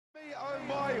oh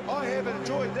my, I have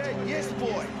enjoyed that, yes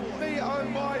boy. Me oh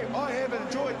my, I have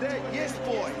enjoyed that, yes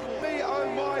boy. Me oh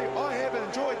my, I have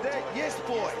enjoyed that, yes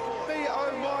boy. Me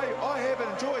oh my, I have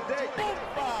enjoyed that. Me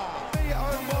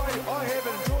oh my, I have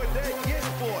enjoyed that, yes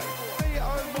boy. Me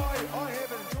oh my, I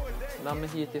have enjoyed that. Ngā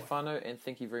mihi e te whānau, and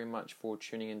thank you very much for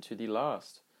tuning in to the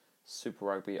last Super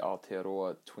Rugby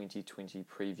Aotearoa 2020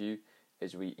 preview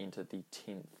as we enter the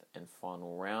 10th and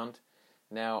final round.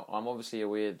 Now, I'm obviously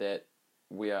aware that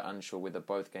we are unsure whether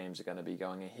both games are going to be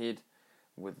going ahead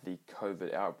with the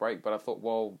COVID outbreak, but I thought,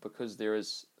 well, because there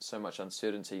is so much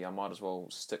uncertainty, I might as well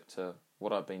stick to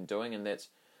what I've been doing, and that's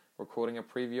recording a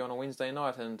preview on a Wednesday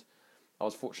night. And I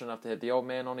was fortunate enough to have the old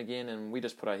man on again, and we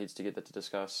just put our heads together to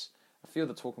discuss a few of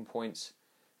the talking points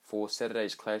for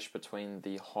Saturday's clash between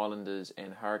the Highlanders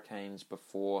and Hurricanes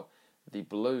before the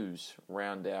Blues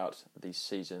round out the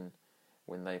season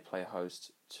when they play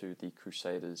host to the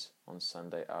Crusaders on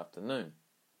Sunday afternoon.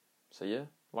 So yeah,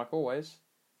 like always,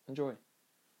 enjoy.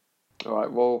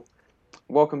 Alright, well,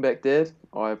 welcome back, Dad.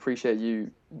 I appreciate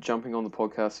you jumping on the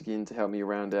podcast again to help me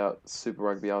round out Super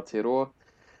Rugby Aotearoa,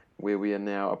 where we are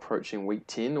now approaching week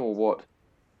 10, or what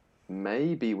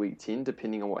may be week 10,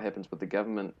 depending on what happens with the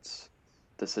government's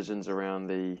decisions around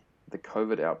the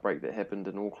COVID outbreak that happened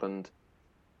in Auckland.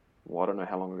 Well, I don't know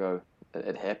how long ago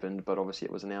it happened, but obviously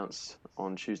it was announced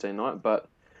on Tuesday night. But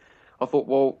I thought,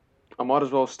 well, I might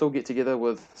as well still get together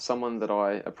with someone that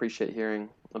I appreciate hearing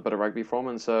a bit of rugby from.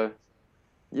 And so,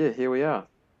 yeah, here we are.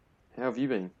 How have you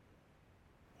been?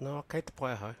 No, kei te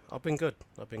pai hau. I've been good.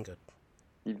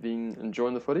 You've been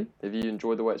enjoying the footy? Have you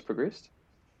enjoyed the way it's progressed?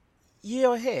 Yeah,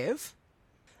 I have.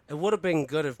 It would have been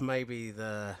good if maybe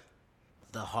the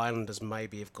Highlanders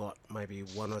maybe have got maybe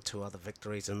one or two other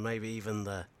victories, and maybe even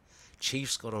the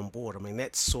Chiefs got on board. I mean,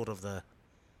 that's sort of the,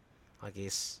 I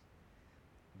guess,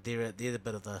 they're a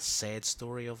bit of the sad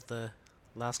story of the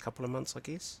last couple of months, I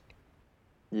guess.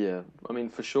 Yeah, I mean,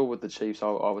 for sure with the Chiefs, I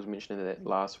was mentioning that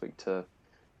last week to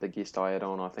the guest I had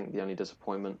on. I think the only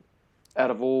disappointment out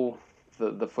of all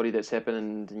the footy that's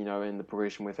happened, and the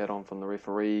progression we've had on from the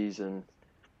referees and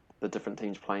the different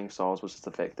teams' playing styles, was just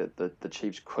the fact that the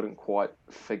Chiefs couldn't quite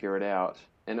figure it out.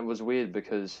 And it was weird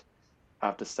because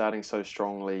after starting so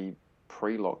strongly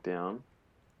pre-lockdown,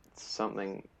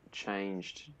 something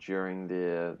changed during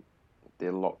their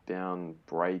lockdown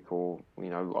break, or I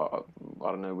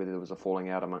don't know whether there was a falling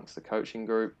out amongst the coaching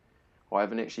group. I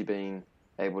haven't actually been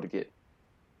able to get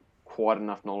quite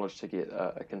enough knowledge to get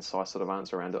a concise sort of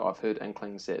answer around it. I've heard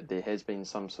inklings that there has been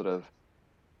some sort of,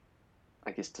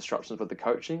 I guess, disruptions with the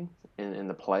coaching and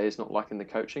the players not liking the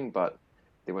coaching, but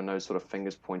there were no sort of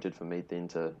fingers pointed for me then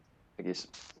to, I guess,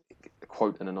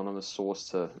 quote an anonymous source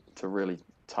to really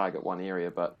target one area.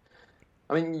 But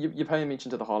I mean, you pay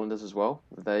mention to the Highlanders as well.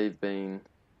 They've been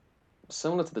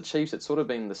similar to the Chiefs. It's sort of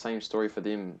been the same story for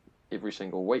them every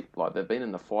single week. Like, they've been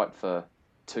in the fight for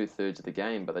 2/3 of the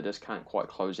game, but they just can't quite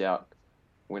close out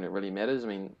when it really matters. I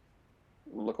mean,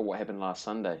 look at what happened last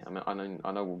Sunday. I mean,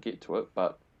 I know we'll get to it,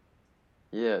 but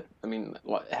yeah, I mean,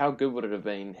 like, how good would it have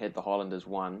been had the Highlanders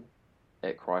won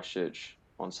at Christchurch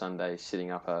on Sunday,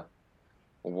 setting up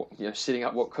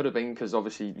what could have been? Because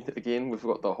obviously, again, we've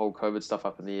got the whole COVID stuff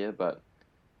up in the air, but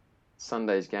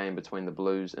Sunday's game between the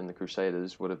Blues and the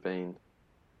Crusaders would have been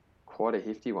quite a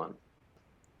hefty one.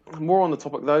 More on the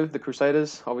topic though, the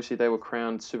Crusaders, obviously they were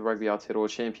crowned Super Rugby Aotearoa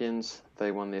champions.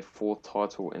 They won their 4th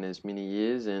title in as many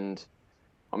years, and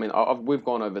I mean, we've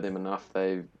gone over them enough.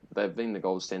 They've been the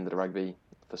gold standard of rugby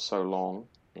for so long,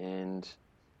 and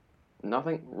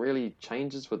nothing really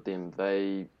changes with them.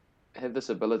 They have this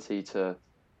ability to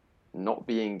not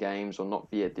be in games or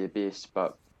not be at their best,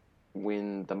 but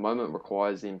when the moment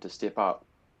requires them to step up,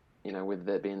 whether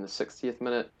that be in the 60th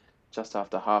minute, just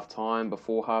after half-time,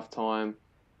 before half-time,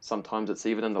 sometimes it's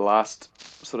even in the last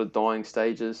sort of dying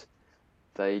stages,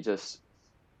 they just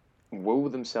will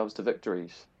themselves to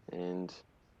victories. And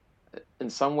in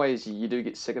some ways you do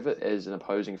get sick of it as an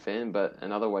opposing fan, but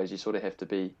in other ways you sort of have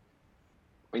to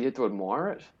admire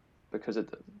it, because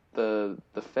the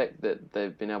fact that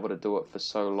they've been able to do it for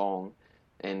so long,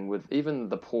 and with even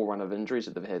the poor run of injuries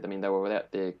that they've had. I mean, they were without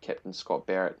their captain Scott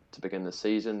Barrett to begin the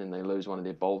season, and they lose one of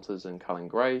their bolters in Cullen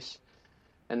Grace.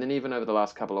 And then even over the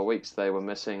last couple of weeks, they were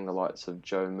missing the likes of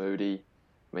Joe Moody.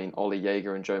 I mean, Ollie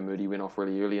Jaeger and Joe Moody went off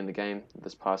really early in the game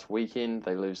this past weekend.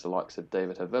 They lose the likes of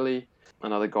David Havili.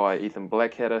 Another guy, Ethan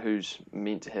Blackadder, who's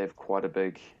meant to have quite a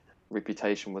big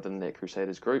reputation within that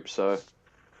Crusaders group. So,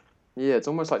 yeah, it's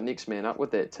almost like next man up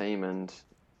with that team. And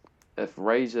if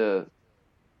Razor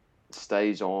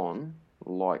stays on,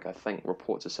 like I think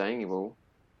reports are saying he will,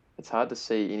 it's hard to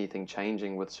see anything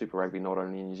changing with Super Rugby, not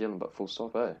only in New Zealand, but full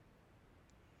stop, eh?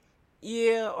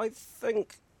 Yeah, I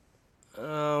think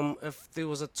if there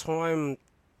was a time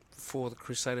for the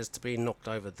Crusaders to be knocked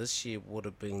over, this year would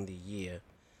have been the year.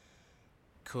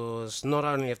 Because not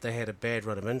only have they had a bad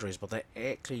run of injuries, but they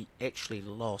actually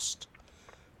lost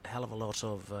a hell of a lot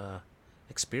of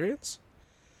experience.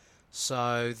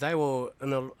 So they were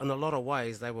in a lot of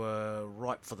ways they were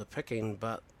ripe for the picking,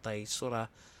 but they sort of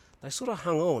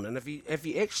hung on. And if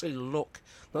you actually look,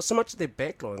 not so much at their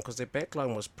backline, because their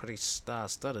backline was pretty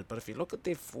star-studded, but if you look at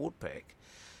their forward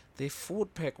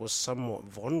pack was somewhat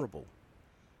vulnerable.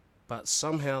 But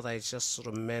somehow they just sort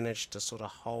of managed to sort of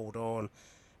hold on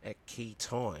at key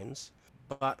times.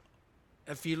 But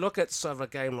if you look at sort of a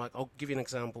game like, I'll give you an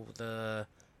example, the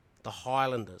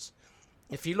Highlanders.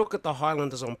 If you look at the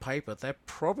Highlanders on paper, they're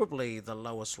probably the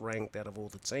lowest ranked out of all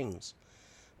the teams.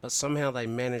 But somehow they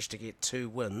managed to get 2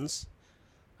 wins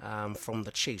from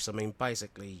the Chiefs. I mean,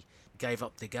 basically gave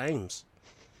up their games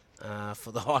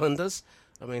for the Highlanders.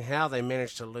 I mean, how they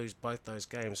managed to lose both those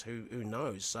games, who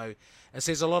knows? So it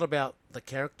says a lot about the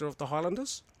character of the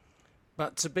Highlanders.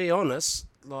 But to be honest,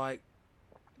 like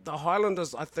the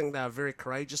Highlanders, I think they're a very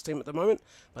courageous team at the moment,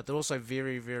 but they're also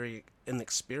very, very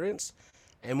inexperienced.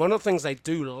 And one of the things they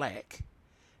do lack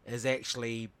is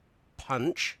actually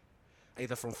punch,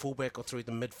 either from fullback or through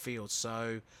the midfield.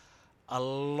 So a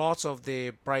lot of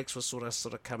their breaks were sort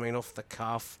of coming off the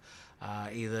cuff,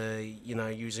 either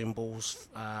using balls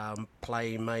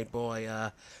play made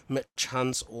by Mitch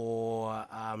Hunt or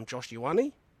Josh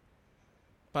Ioane.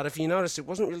 But if you notice, there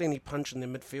wasn't really any punch in their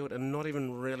midfield, and not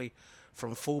even really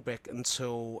from fullback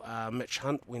until Mitch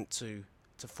Hunt went to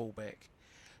fullback.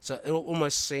 So it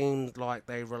almost seemed like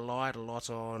they relied a lot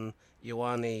on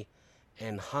Ioane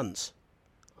and Hunt.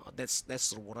 That's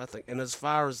sort of what I think. And as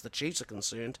far as the Chiefs are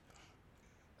concerned,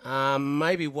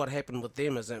 maybe what happened with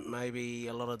them is that maybe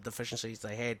a lot of deficiencies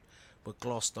they had were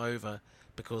glossed over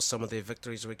because some of their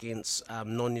victories were against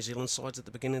non-New Zealand sides at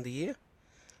the beginning of the year.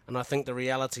 And I think the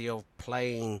reality of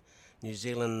playing New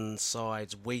Zealand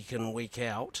sides week in, week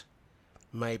out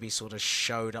maybe sort of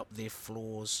showed up their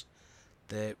flaws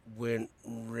that weren't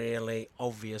really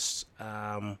obvious,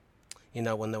 when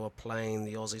they were playing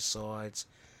the Aussie sides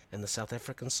and the South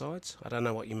African sides. I don't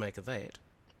know what you make of that.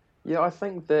 Yeah, I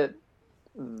think that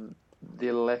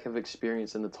their lack of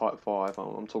experience in the Type 5,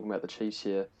 I'm talking about the Chiefs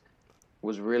here,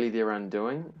 was really their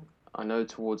undoing. I know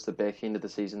towards the back end of the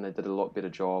season they did a lot better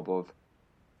job of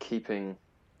keeping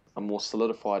a more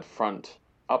solidified front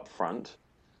up front,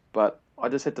 but I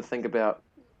just had to think about,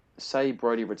 say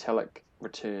Brodie Retallick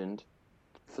returned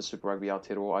for Super Rugby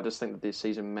Aotearoa, I just think that their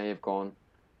season may have gone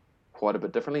quite a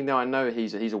bit differently. Now I know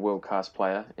he's a world class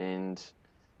player, and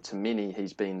to many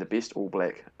he's been the best All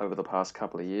Black over the past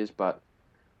couple of years, but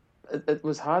it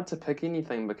was hard to pick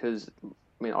anything because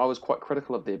I was quite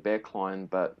critical of their backline,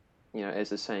 but as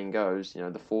the saying goes,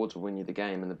 the forwards will win you the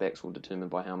game and the backs will determine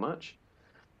by how much.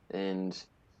 And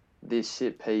their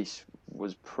set piece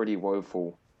was pretty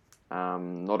woeful,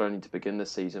 not only to begin the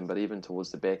season, but even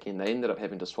towards the back end. They ended up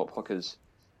having to swap hookers.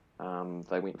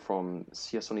 They went from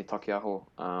Siasoni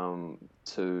Takiaho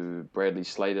to Bradley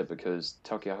Slater because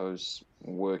Takiaho's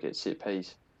work at set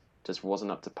piece just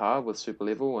wasn't up to par with super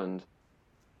level. And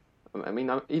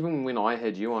even when I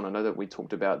had you on, I know that we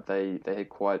talked about they had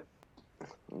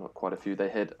not quite a few, they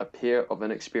had a pair of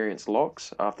inexperienced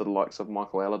locks after the likes of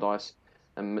Michael Allardyce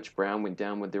and Mitch Brown went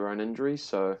down with their own injuries.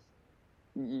 So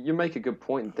you make a good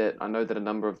point that I know that a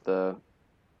number of the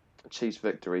Chiefs'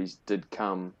 victories did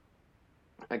come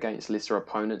against lesser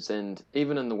opponents, and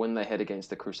even in the win they had against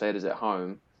the Crusaders at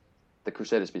home, the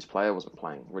Crusaders' best player wasn't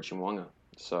playing, Richie Mwanga.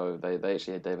 So they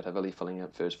actually had David Havili filling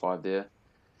out first five there.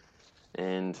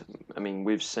 And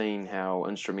we've seen how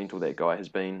instrumental that guy has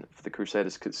been for the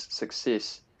Crusaders'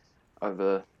 success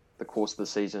over the course of the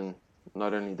season,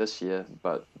 not only this year,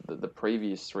 but the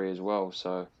previous three as well.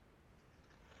 So,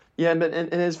 yeah, and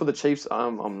as for the Chiefs,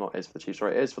 I'm not as for the Chiefs,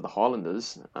 sorry, as for the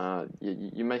Highlanders,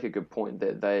 you make a good point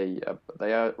that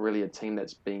they are really a team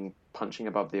that's been punching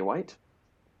above their weight.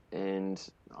 And,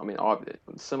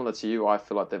 similar to you, I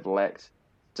feel like they've lacked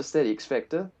just that X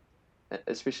factor,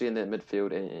 especially in that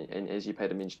midfield, and as you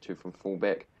paid a mention to from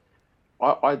fullback.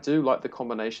 I do like the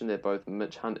combination that both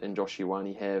Mitch Hunt and Josh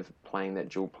Ioane have, playing that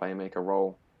dual playmaker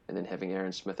role and then having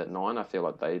Aaron Smith at 9. I feel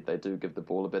like they do give the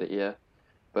ball a bit of air,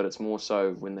 but it's more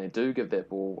so when they do give that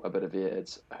ball a bit of air,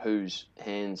 it's whose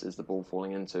hands is the ball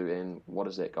falling into and what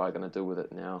is that guy going to do with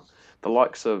it now. The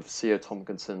likes of Seo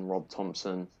Tomkinson, Rob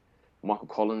Thompson, Michael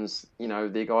Collins,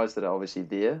 they're guys that are obviously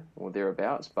there or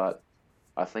thereabouts, but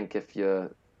I think if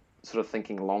you're sort of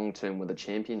thinking long term with a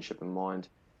championship in mind,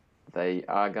 they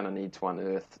are going to need to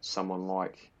unearth someone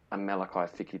like a Malakai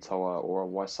Fekitoa or a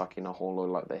Waisaki Naholo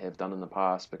like they have done in the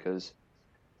past, because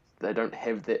they don't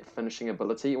have that finishing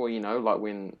ability. Or, like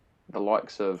when the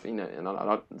likes of, and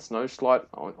it's no slight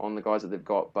on the guys that they've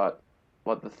got, but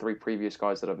like the three previous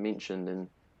guys that I've mentioned, and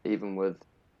even with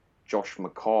Josh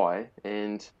Mackay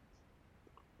and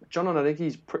John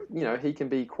Onadiki's, he can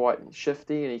be quite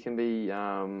shifty, and he can be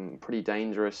pretty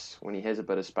dangerous when he has a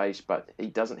bit of space, but he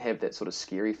doesn't have that sort of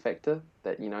scary factor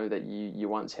that that you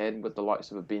once had with the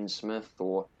likes of a Ben Smith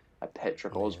or a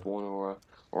Patrick Osborne or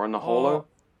a Naholo.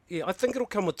 Yeah, I think it'll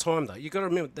come with time though. You got to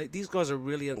remember these guys are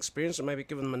really inexperienced, and maybe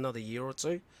give them another year or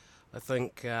two. I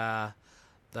think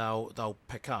they'll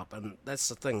pick up, and that's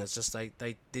the thing. It's just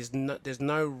there's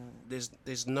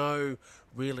no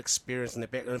real experience in their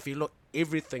back. And if you look,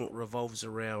 everything revolves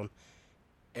around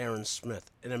Aaron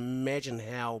Smith, and imagine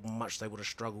how much they would have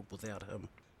struggled without him.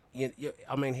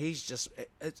 I mean, he's just.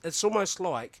 It's almost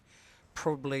like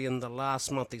probably in the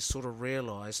last month he sort of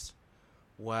realised,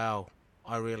 wow,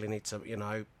 I really need to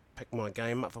pick my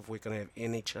game up if we're going to have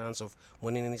any chance of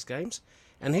winning in these games.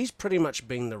 And he's pretty much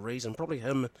been the reason, probably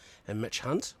him and Mitch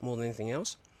Hunt more than anything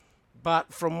else.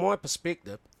 But from my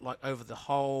perspective, like over the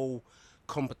whole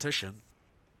competition,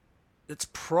 it's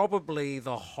probably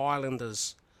the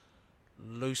Highlanders'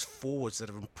 loose forwards that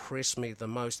have impressed me the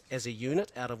most as a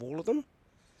unit out of all of them.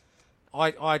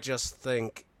 I just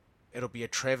think it'll be a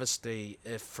travesty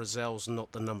if Frizzell's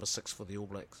not the number 6 for the All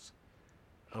Blacks.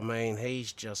 I mean,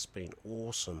 he's just been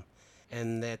awesome.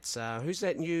 And that's, who's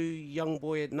that new young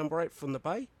boy at number 8 from the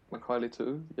Bay? Makai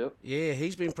too, yep. Yeah,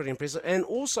 he's been pretty impressive. And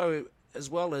also, as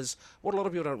well as, what a lot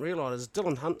of people don't realise is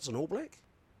Dylan Hunt's an All Black.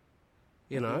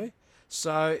 You know?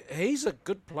 So, he's a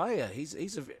good player.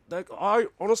 I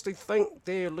honestly think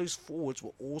their loose forwards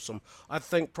were awesome. I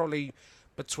think probably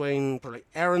between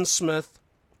Aaron Smith,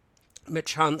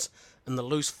 Mitch Hunt, and the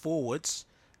loose forwards,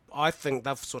 I think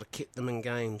they've sort of kept them in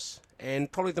games.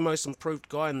 And probably the most improved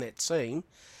guy in that team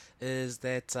is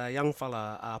that young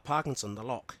fella Parkinson, the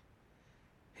lock.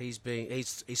 He's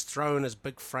thrown his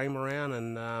big frame around,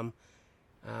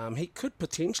 and he could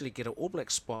potentially get an All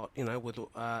Black spot, with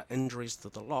injuries to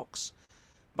the locks.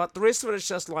 But the rest of it is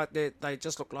just like they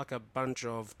just look like a bunch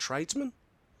of tradesmen.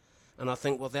 And I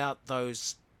think without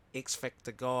those X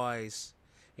Factor guys,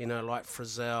 like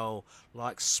Frizzell,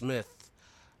 like Smith,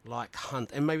 like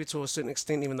Hunt, and maybe to a certain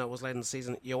extent, even though it was late in the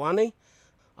season, Ioane,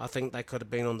 I think they could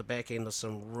have been on the back end of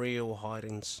some real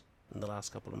hidings in the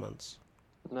last couple of months.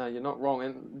 No, you're not wrong.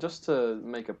 And just to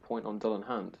make a point on Dylan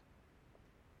Hunt,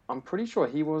 I'm pretty sure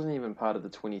he wasn't even part of the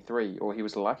 23, or he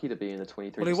was lucky to be in the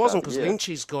 23. Well, he wasn't, because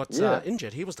Lynch's got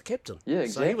injured. He was the captain. Yeah,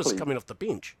 exactly. So he was coming off the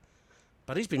bench.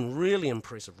 But he's been really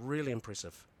impressive,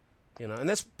 And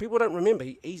that's, people don't remember,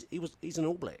 he's an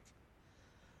All Black.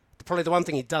 Probably the one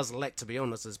thing he does lack, to be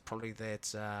honest, is probably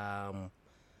that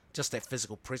just that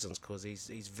physical presence, because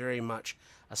he's very much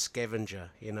a scavenger,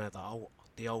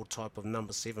 the old type of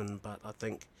number 7. But I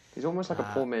think he's almost like a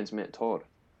poor man's Matt Todd.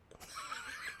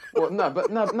 Well,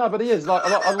 but he is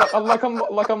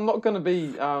I'm not going to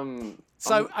be. I'm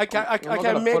not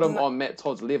going to put him on Matt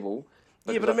Todd's level.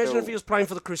 Yeah, but imagine if he was playing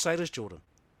for the Crusaders, Jordan.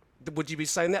 Would you be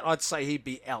saying that? I'd say he'd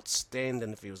be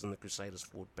outstanding if he was in the Crusaders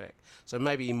forward back. So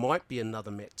maybe he might be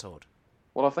another Matt Todd.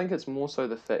 Well, I think it's more so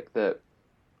the fact that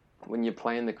when you're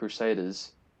playing the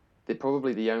Crusaders, they're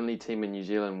probably the only team in New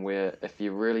Zealand where if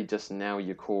you really just nail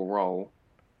your core role,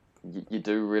 you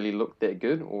do really look that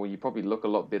good, or you probably look a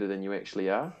lot better than you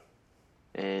actually are.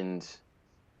 And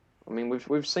I mean,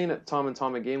 we've seen it time and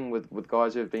time again with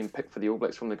guys who have been picked for the All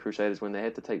Blacks from the Crusaders when they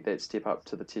had to take that step up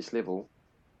to the Test level,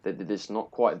 that they're just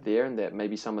not quite there, and that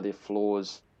maybe some of their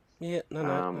flaws I get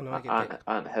that.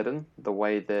 aren't hidden the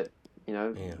way that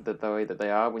the way that they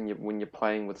are when you're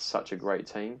playing with such a great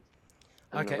team.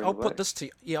 Okay, I'll put this to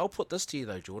you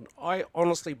though, Jordan. I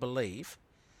honestly believe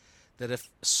that if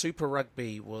Super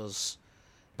Rugby was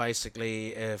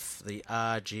basically if the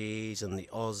RGs and the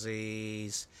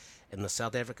Aussies and the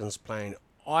South Africans playing,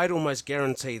 I'd almost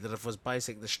guarantee that if it was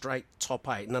basically the straight top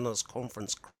 8, none of this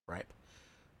conference crap,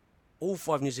 all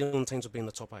 5 New Zealand teams would be in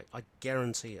the top 8. I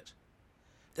guarantee it.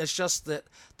 It's just that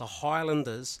the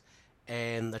Highlanders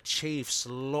and the Chiefs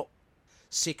look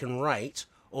second rate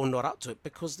or not up to it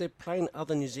because they're playing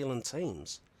other New Zealand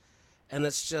teams. And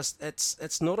it's just,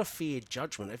 it's not a fair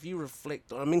judgment. If you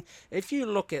reflect, if you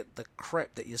look at the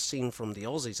crap that you're seeing from the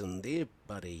Aussies and their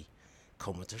buddy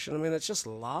competition, it's just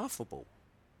laughable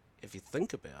if you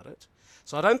think about it.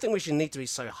 So I don't think we should need to be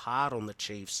so hard on the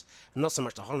Chiefs, and not so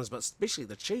much the Highlanders, but especially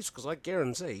the Chiefs, because I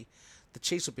guarantee the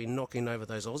Chiefs will be knocking over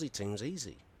those Aussie teams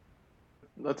easy.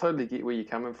 I totally get where you're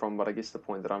coming from, but I guess the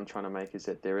point that I'm trying to make is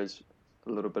that there is a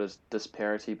little bit of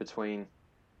disparity between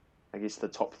I guess, the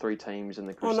top three teams in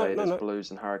the Oh, no, Crusaders, no.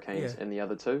 Blues, and Hurricanes, Yeah. and the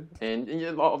other two. And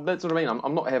yeah, that's what I mean.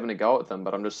 I'm not having a go at them,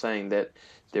 but I'm just saying that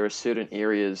there are certain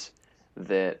areas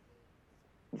that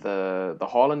the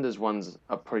Highlanders ones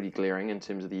are pretty glaring in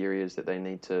terms of the areas that they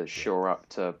need to shore up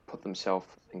to put themselves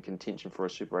in contention for a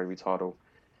Super Rugby title.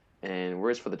 And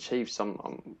whereas for the Chiefs,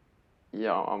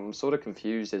 I'm sort of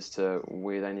confused as to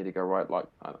where they need to go right. Like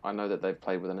I know that they've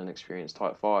played with an inexperienced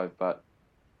Type 5, but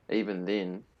even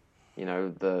then,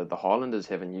 the Highlanders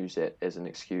haven't used that as an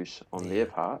excuse on their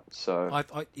part. So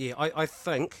I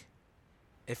think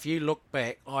if you look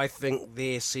back, I think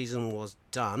their season was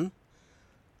done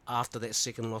after that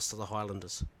second loss to the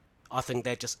Highlanders. I think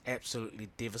that just absolutely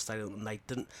devastated them.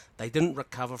 They didn't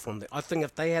recover from that. I think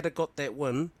if they had got that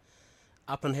win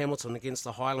up in Hamilton against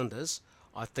the Highlanders,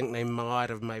 I think they might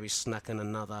have maybe snuck in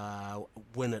another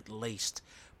win at least.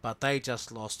 But they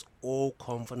just lost all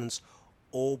confidence,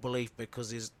 all belief,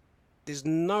 because there's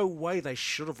no way they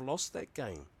should have lost that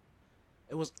game.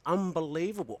 It was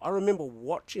unbelievable. I remember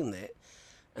watching that,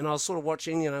 and I was sort of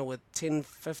watching, with 10,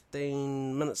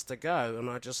 15 minutes to go, and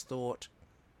I just thought,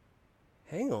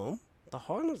 hang on, the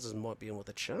Highlanders might be in with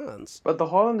a chance. but the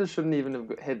Highlanders shouldn't even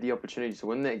have had the opportunity to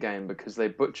win that game because they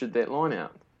butchered that line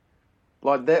out.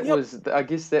 Like that Yep. was, I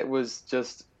guess that was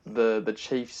just the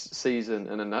Chiefs' season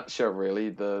in a nutshell, really.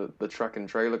 The truck and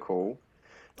trailer call.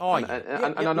 Oh, And, yeah.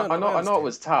 and, and I know it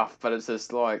was tough, but it's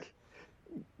just like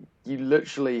you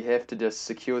literally have to just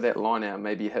secure that line out,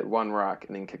 maybe hit one ruck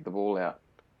and then kick the ball out,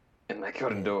 and they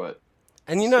couldn't do it.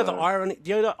 And So- the irony,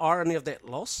 the irony of that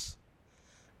loss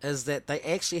is that they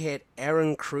actually had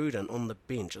Aaron Cruden on the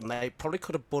bench, and they probably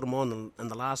could have put him on in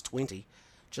the last 20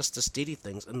 just to steady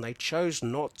things, and they chose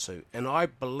not to. And I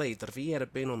believe that if he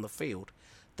had been on the field,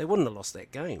 they wouldn't have lost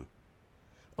that game.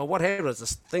 But what happened is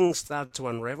this thing started to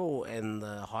unravel, and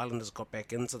the Highlanders got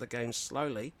back into the game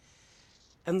slowly,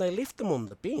 and they left them on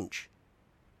the bench.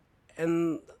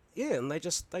 And yeah, and they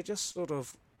just sort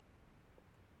of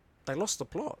they lost the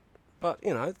plot. But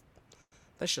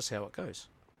that's just how it goes.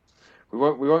 we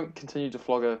won't continue to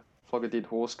flog a dead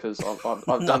horse because I've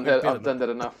No, done that. better I've done that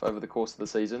enough over the course of the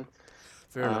season.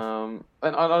 Fair enough.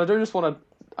 And I do just want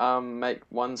to make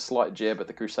one slight jab at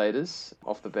the Crusaders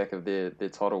off the back of their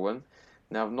title win.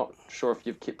 Now, I'm not sure if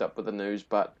you've kept up with the news,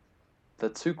 but the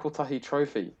Tukotahi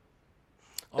Trophy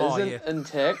isn't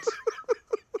intact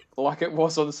like it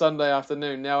was on Sunday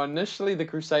afternoon. Now, initially, the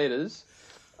Crusaders,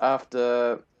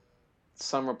 after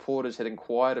some reporters had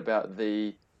inquired about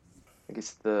the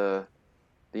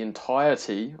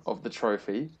entirety of the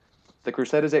trophy, the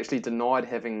Crusaders actually denied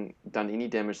having done any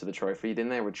damage to the trophy. Then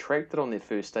they retracted on their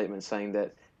first statement, saying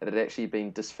that it had actually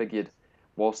been disfigured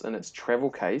whilst in its travel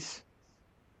case.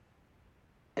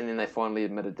 And then they finally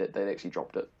admitted that they'd actually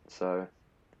dropped it. So,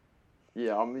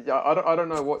 yeah, I don't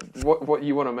know what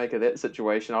you want to make of that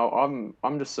situation.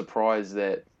 I'm just surprised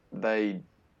that their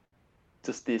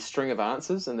string of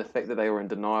answers and the fact that they were in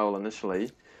denial initially,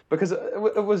 because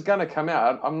it was going to come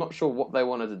out. I'm not sure what they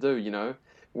wanted to do,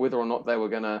 whether or not they were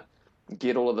going to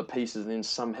get all of the pieces and then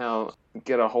somehow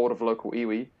get a hold of local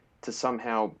iwi to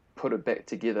somehow put it back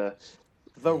together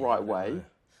the right way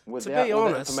without all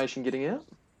that information getting out.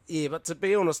 Yeah, but to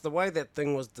be honest, the way that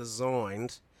thing was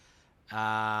designed,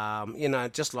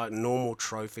 just like normal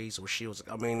trophies or shields,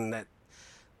 I mean,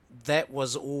 that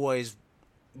was always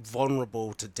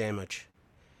vulnerable to damage.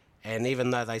 And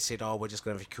even though they said, we're just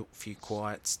going to have a few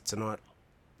quiets tonight,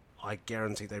 I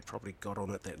guarantee they probably got on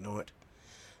it that night.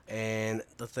 And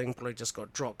the thing probably just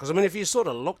got dropped. Because, I mean, if you sort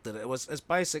of looked at it, it's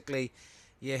basically,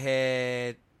 you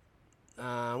had,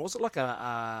 was it like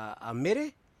a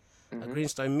mere? A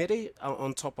greenstone midi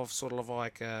on top of sort of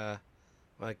like I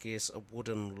guess a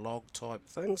wooden log type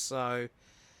thing. So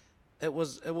it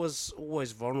was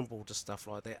always vulnerable to stuff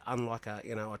like that, unlike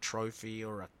a trophy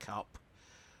or a cup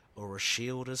or a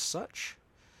shield as such.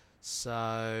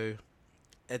 So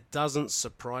it doesn't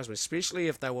surprise me, especially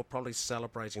if they were probably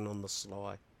celebrating on the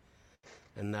sly.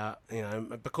 And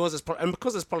because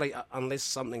it's probably unless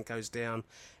something goes down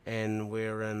and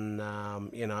we're in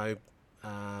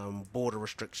border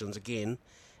restrictions again,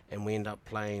 and we end up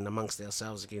playing amongst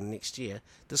ourselves again next year,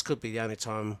 this could be the only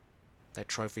time that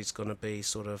trophy's going to be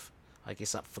sort of, I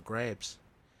guess, up for grabs.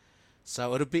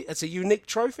 So it's a unique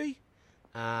trophy,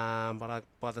 but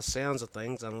by the sounds of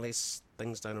things, unless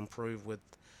things don't improve with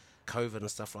COVID and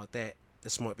stuff like that,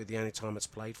 this might be the only time it's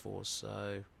played for.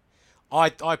 So I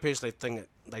personally think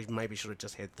they maybe should have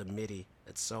just had the Medi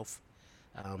itself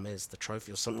as the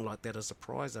trophy or something like that as a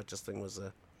prize. I just think it was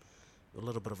a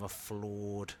little bit of a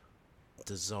flawed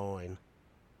design.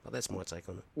 But that's my take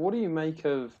on it. What do you make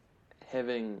of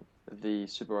having the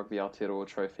Super Rugby Aotearoa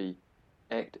Trophy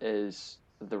act as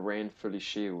the Ranfurly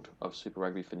Shield of Super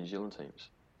Rugby for New Zealand teams.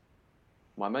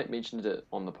 My mate mentioned it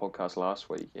on the podcast last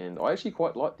week, and I actually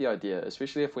quite like the idea,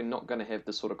 especially if we're not going to have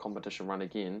this sort of competition run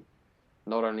again,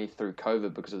 not only through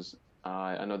COVID, because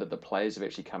I know that the players have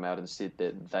actually come out and said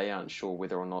that they aren't sure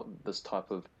whether or not this type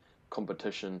of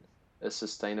competition is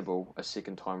sustainable a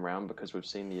second time round because we've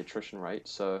seen the attrition rate.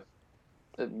 So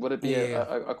would it be Yeah.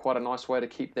 a quite a nice way to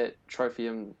keep that trophy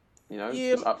and, Yeah,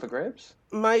 just up for grabs?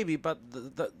 maybe, but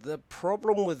the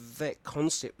problem with that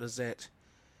concept is that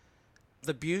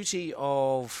the beauty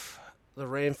of the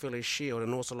Ranfurly Shield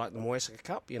and also like the Moesaka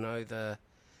Cup, the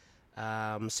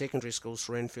secondary schools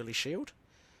Ranfurly Shield,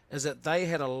 is that they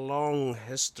had a long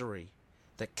history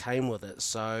that came with it.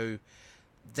 So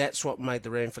that's what made the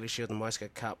Ranfurly Shield and the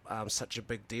Moesaka Cup such a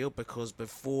big deal, because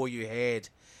before you had,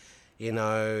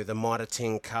 the Mitre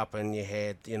 10 Cup and you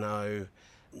had,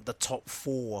 the top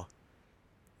four,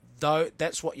 though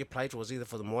that's what you played for, was either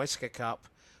for the Moesaka Cup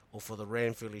or for the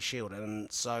Ranfurly Shield.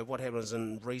 And so what happens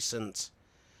in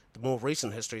the more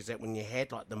recent history is that when you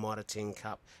had like the Mitre 10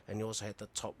 Cup and you also had the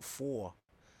top four.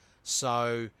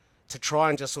 So to try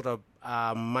and just sort of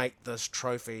make this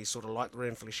trophy sort of like the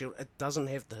Ranfurly Shield, it doesn't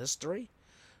have the history.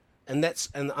 And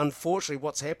unfortunately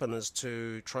what's happened is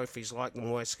to trophies like the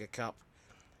Moesaka Cup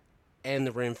and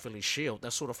the Ranfurly Shield,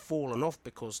 they've sort of fallen off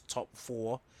because top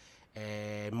four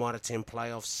and Mitre 10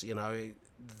 playoffs,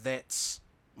 that's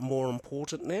more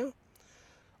important now.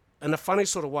 In a funny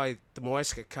sort of way, the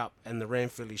Moesaka Cup and the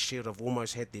Ranfurly Shield have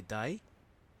almost had their day.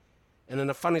 And in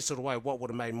a funny sort of way, what would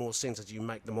have made more sense is you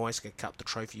make the Moesaka Cup the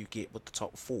trophy you get with the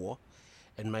top four,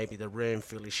 and maybe the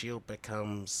Ranfurly Shield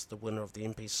becomes the winner of the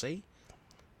NPC.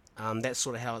 That's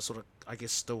sort of how it sort of, I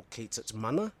guess, still keeps its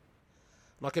mana.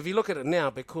 Like if you look at it now,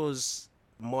 because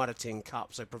Mitre 10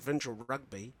 Cup, so provincial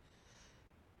rugby,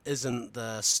 isn't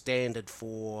the standard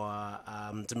for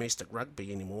domestic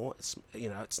rugby anymore.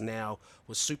 It's now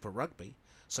with Super Rugby.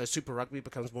 So Super Rugby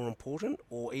becomes more important,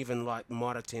 or even like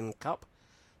Mitre 10 Cup,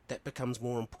 that becomes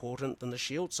more important than the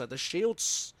Shield. So the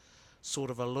Shield's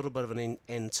sort of a little bit of an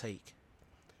antique.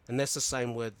 And that's the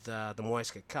same with the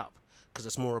Moesaka Cup, because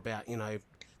it's more about,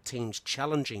 teams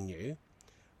challenging you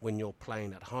when you're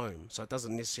playing at home. So it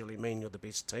doesn't necessarily mean you're the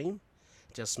best team.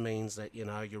 It just means that,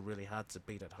 you're really hard to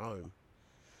beat at home.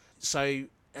 So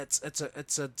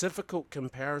it's a difficult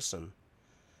comparison.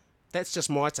 That's just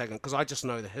my take on it, because I just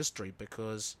know the history,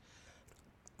 because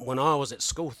when I was at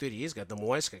school 30 years ago, the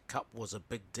Moesaka Cup was a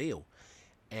big deal.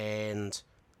 And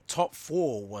top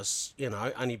four was,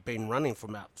 only been running for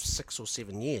about 6 or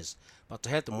 7 years. But to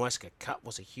have the Moesaka Cup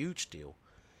was a huge deal.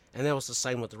 And that was the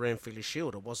same with the Ranfurly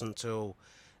Shield. It wasn't until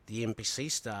the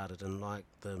NPC started in like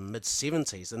the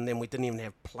mid-70s, and then we didn't even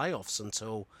have playoffs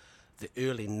until the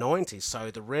early 90s.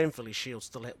 So the Ranfurly Shield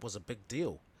still was a big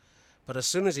deal. But as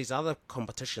soon as these other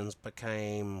competitions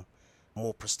became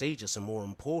more prestigious and more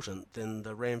important, then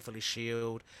the Ranfurly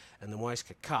Shield and the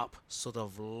Moesaka Cup sort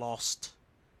of lost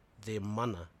their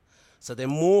mana. So they're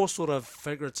more sort of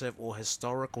figurative or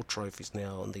historical trophies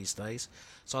now in these days.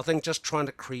 So I think just trying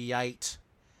to create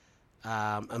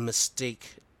a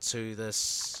mystique to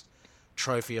this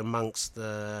trophy amongst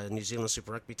the New Zealand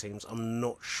Super Rugby teams, I'm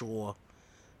not sure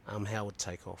how it would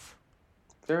take off.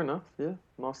 Fair enough. Yeah,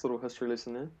 nice little history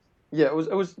lesson there. Yeah, it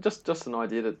was just an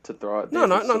idea to throw out there.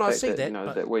 No, It's the I fact see that, that. you know,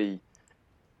 But that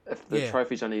if the yeah,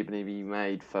 trophy's only going to be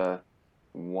made for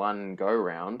one go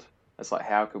round, it's like,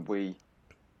 how could we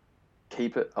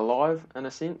keep it alive in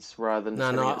a sense, rather than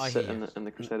just no, having it I sit hear you. in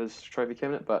the Crusaders trophy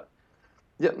cabinet? But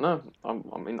yeah, no,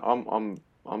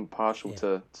 I'm partial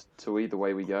Yeah, to either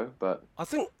way we go. But I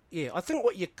think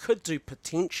what you could do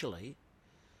potentially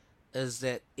is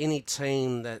that any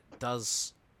team that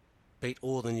does beat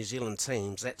all the New Zealand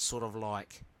teams, that's sort of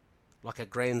like a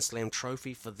Grand Slam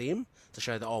trophy for them to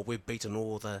show that we've beaten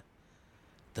all the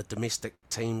domestic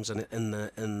teams in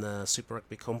the Super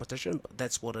Rugby competition. But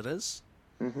that's what it is.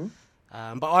 hmm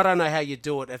But I don't know how you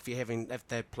do it if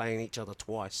they're playing each other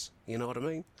twice. You know what I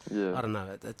mean? yeah, I don't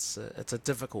know. It's a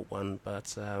difficult one,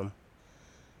 but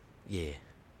yeah,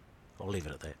 I'll leave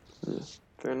it at that. yeah,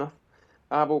 fair enough.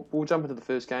 We'll jump into the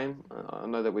first game. I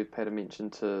know that we've paid a mention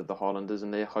to the Highlanders,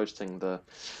 and they're hosting the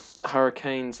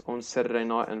Hurricanes on Saturday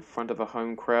night in front of a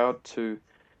home crowd to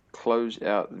close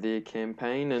out their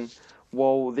campaign. And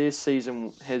while their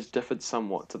season has differed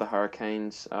somewhat to the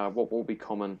Hurricanes, what will be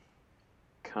common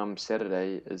come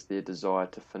Saturday is their desire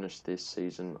to finish their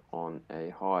season on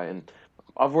a high. And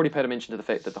I've already paid a mention to the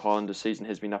fact that the Highlanders season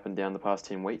has been up and down the past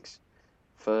 10 weeks.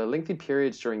 For lengthy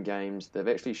periods during games, they've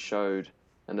actually showed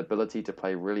an ability to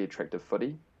play really attractive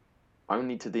footy,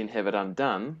 only to then have it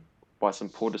undone by some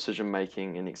poor decision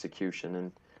making and execution.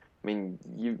 And I mean,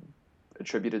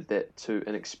 attributed that to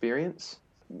inexperience,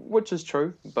 which is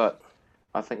true, but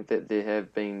I think that there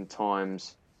have been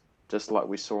times, just like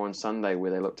we saw on Sunday,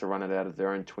 where they looked to run it out of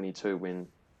their own 22 when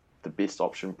the best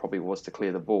option probably was to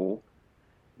clear the ball.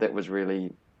 That was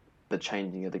really the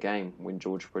changing of the game when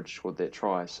George Bridge scored that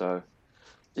try. So,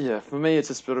 yeah, for me, it's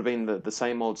just sort of been the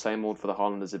same old for the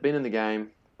Highlanders. They've been in the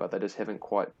game, but they just haven't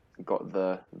quite got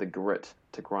the grit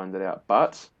to grind it out.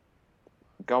 But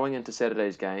going into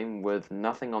Saturday's game with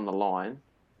nothing on the line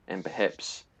and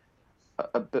perhaps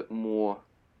a bit more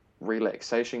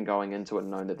relaxation going into it,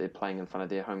 knowing that they're playing in front of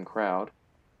their home crowd,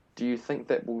 do you think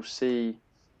that we'll see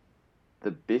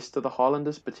the best of the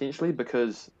Highlanders potentially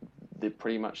because they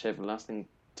pretty much have nothing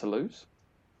to lose?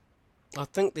 I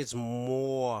think there's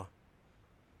more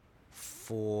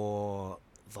for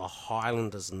the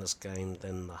Highlanders in this game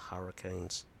than the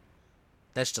Hurricanes.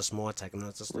 That's just my take. And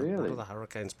it's just like, what Really? are the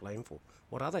Hurricanes playing for?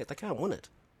 What are they? They can't win it.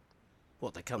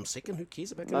 What, they come second? Who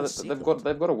cares about No, coming second?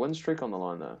 they've got a win streak on the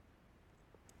line though.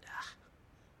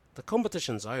 The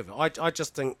competition's over. I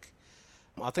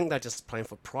think they're just playing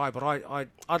for pride, but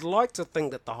I'd like to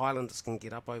think that the Highlanders can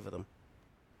get up over them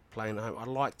playing at home. I'd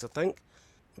like to think,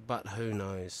 but who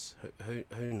knows?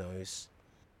 Who knows?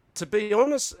 To be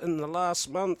honest, in the last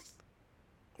month,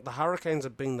 the Hurricanes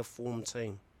have been the form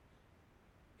team.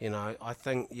 You know, I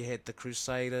think you had the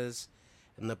Crusaders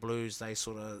and the Blues. They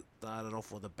sort of started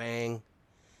off with a bang,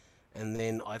 and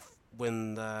then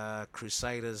when the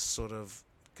Crusaders sort of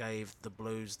gave the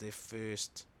Blues their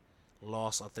first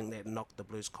loss, I think that knocked the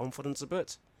Blues' confidence a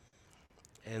bit.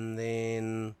 And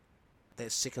then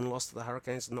that second loss to the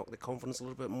Hurricanes knocked their confidence a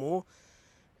little bit more.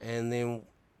 And then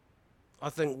I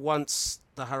think once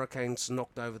the Hurricanes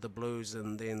knocked over the Blues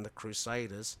and then the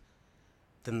Crusaders,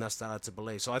 then they started to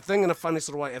believe. So I think in a funny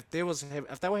sort of way, if they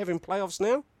were having playoffs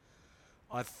now,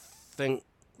 I think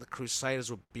the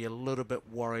Crusaders would be a little bit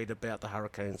worried about the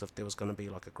Hurricanes if there was going to be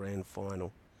like a grand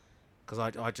final.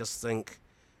 Because I just think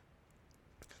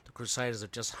the Crusaders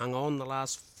have just hung on the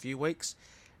last few weeks,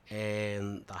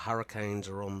 and the Hurricanes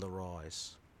are on the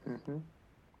rise. Mm-hmm.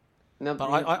 Now,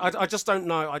 But I just don't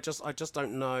know. I just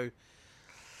don't know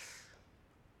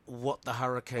what the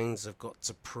Hurricanes have got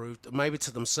to prove. Maybe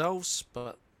to themselves,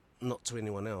 but not to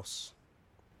anyone else.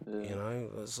 yeah, You know,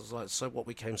 it's like, so what,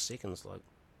 we came second. It's like,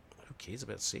 who cares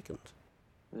about second?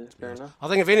 yeah, fair enough. I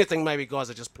think if anything, maybe guys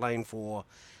are just playing for,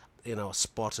 you know, a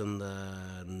spot in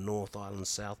the North Island,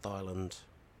 South Island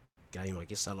game. I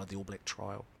guess they like the All Black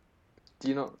trial. Do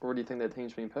you not already think that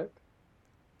team's been picked?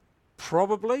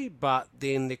 Probably, but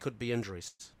then there could be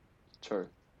injuries. True.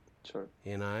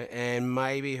 You know, and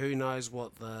maybe, who knows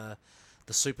what the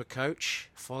super coach,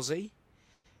 Fozzie,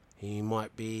 he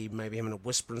might be maybe having a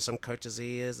whisper in some coaches'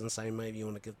 ears and saying maybe you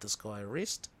want to give this guy a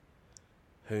rest.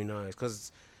 Who knows?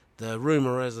 Because the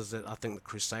rumour is that I think the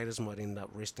Crusaders might end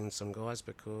up resting some guys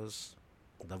because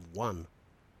they've won.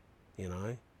 You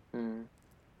know? Mm.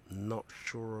 Not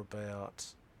sure about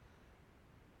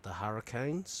the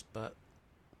Hurricanes, but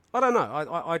I don't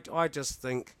know. I just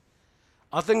think,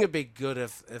 I think it'd be good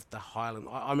if the Highland.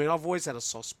 I mean, I've always had a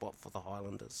soft spot for the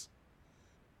Highlanders,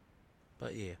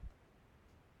 but yeah.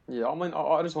 Yeah, I mean,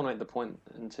 I just want to make the point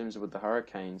in terms of with the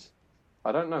Hurricanes.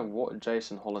 I don't know what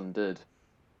Jason Holland did,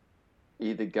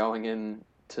 either going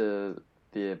into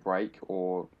their break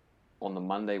or on the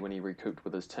Monday when he recouped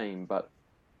with his team, but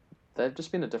they've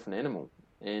just been a different animal.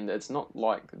 And it's not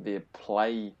like their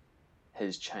play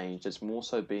has changed, it's more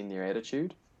so been their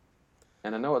attitude.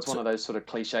 And I know it's one of those sort of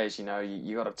cliches, you know,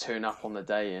 you got to turn up on the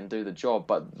day and do the job,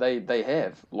 but they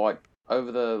have. Like,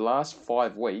 over the last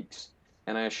 5 weeks,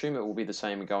 and I assume it will be the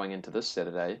same going into this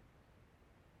Saturday,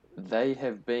 they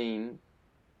have been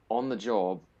on the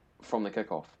job from the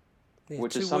kickoff. Yeah,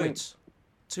 Which two is something. words.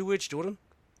 2 words, Jordan.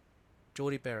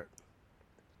 Geordie Barrett.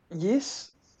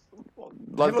 Yes.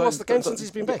 Haven't lost the game since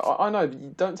he's been back. I know, but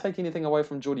you don't take anything away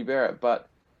from Geordie Barrett, but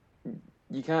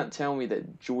you can't tell me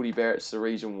that Geordie Barrett's the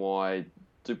reason why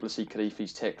Duplessis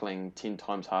Khalifi's tackling 10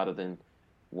 times harder than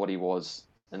what he was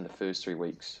in the first 3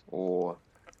 weeks, or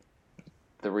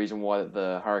the reason why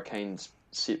the Hurricanes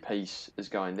set piece is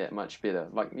going that much better.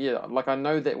 Like I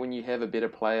know that when you have a better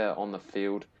player on the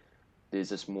field, there's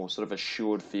this more sort of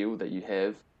assured feel that you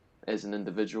have as an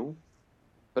individual.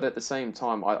 But at the same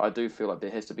time, I do feel like there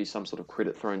has to be some sort of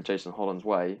credit thrown Jason Holland's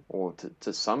way, or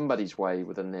to somebody's way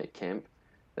within that camp.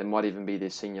 There might even be their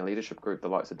senior leadership group, the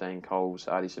likes of Dane Coles,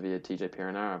 Ardie Savea, TJ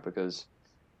Perenara, because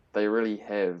they really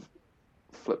have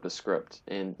flipped the script.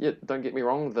 And yeah, don't get me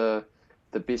wrong, the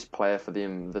best player for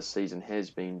them this season has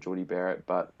been Geordie Barrett,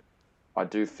 but I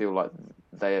do feel like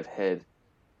they have had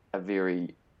a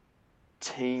very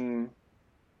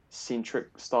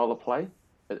team-centric style of play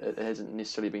it hasn't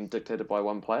necessarily been dictated by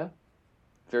one player.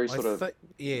 Very sort of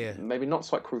yeah. maybe not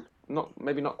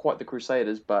quite the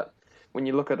Crusaders, but when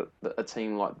you look at a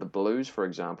team like the Blues, for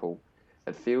example,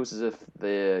 it feels as if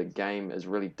their game is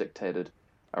really dictated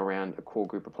around a core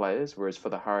group of players, whereas for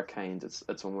the Hurricanes,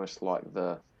 it's almost like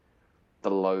the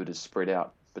load is spread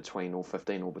out between all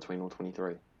 15 or between all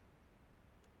 23.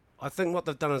 I think what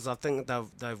they've done is I think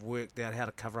they've worked out how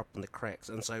to cover up in the cracks,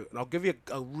 and so I'll give you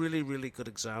a really really good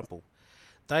example.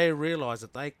 They realise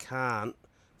that they can't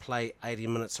play 80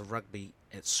 minutes of rugby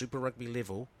at Super Rugby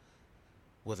level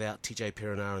without TJ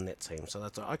Perenara in that team. So they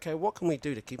thought, okay, what can we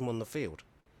do to keep him on the field?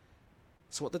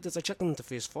 So what they did is they chucked him into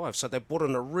first five. So they brought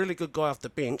in a really good guy off the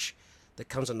bench that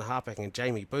comes in the halfback, and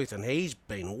Jamie Booth, and he's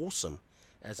been awesome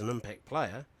as an impact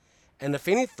player. And if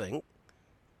anything,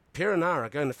 Perenara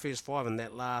going to first five in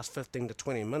that last 15 to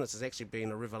 20 minutes has actually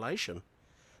been a revelation.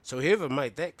 So whoever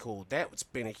made that call, that's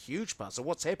been a huge part. So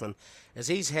what's happened is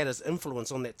he's had his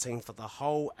influence on that team for the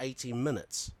whole 80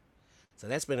 minutes. So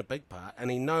that's been a big part.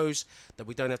 And he knows that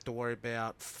we don't have to worry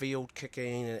about field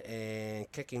kicking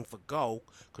and kicking for goal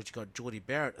because you've got Geordie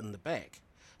Barrett in the back.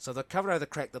 So they've covered over the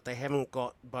crack that they haven't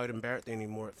got Beauden Barrett there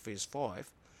anymore at first five.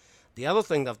 The other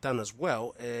thing they've done as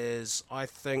well is I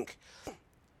think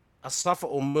Asafa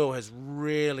O'Mill has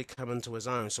really come into his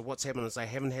own. So what's happened is they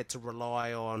haven't had to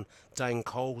rely on Dane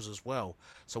Coles as well.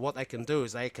 So what they can do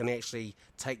is they can actually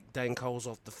take Dane Coles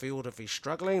off the field if he's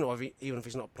struggling, or even if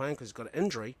he's not playing because he's got an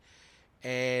injury.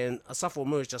 And Asafa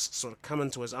O'Mill has just sort of come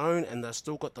into his own, and they've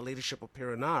still got the leadership of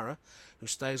Perenara, who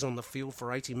stays on the field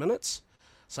for 80 minutes.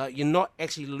 So you're not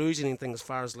actually losing anything as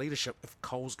far as leadership if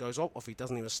Coles goes off, or if he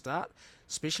doesn't even start,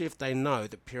 especially if they know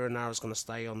that Perenara is going to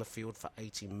stay on the field for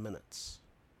 80 minutes.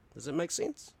 Does it make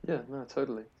sense? Yeah, no,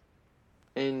 totally.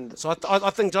 And so I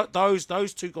think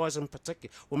those two guys in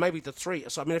particular, well, maybe the three.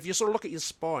 So I mean, if you sort of look at your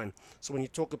spine, so when you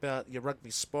talk about your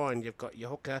rugby spine, you've got your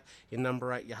hooker, your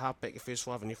number 8, your halfback, your first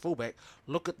five, and your fullback.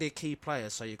 Look at their key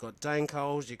players. So you've got Dane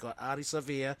Coles, you've got Artie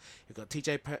Sevilla, you've got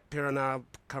TJ Perenara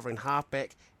covering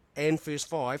halfback and first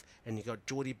five, and you've got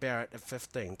Geordie Barrett at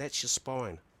 15. That's your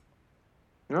spine.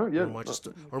 No, yeah.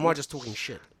 Or am I just talking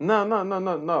shit?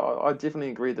 No. I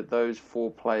definitely agree that those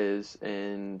 4 players,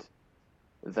 and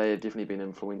they have definitely been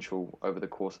influential over the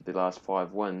course of the last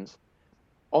 5 wins.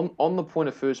 On the point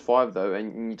of first five, though,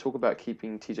 and you talk about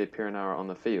keeping TJ Perenara on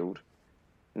the field,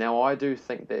 now I do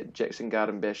think that Jackson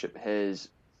Garden-Bishop has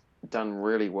done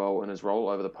really well in his role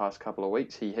over the past couple of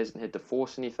weeks. He hasn't had to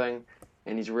force anything,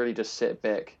 and he's really just sat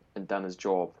back and done his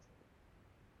job.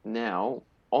 Now,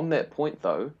 on that point,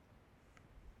 though,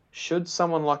 should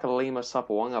someone like a Lima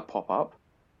Sapawanga pop up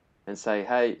and say,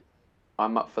 hey,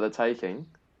 I'm up for the taking,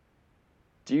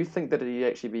 do you think that he'd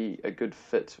actually be a good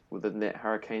fit within that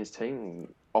Hurricanes team,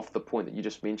 off the point that you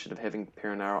just mentioned of having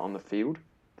Perenara on the field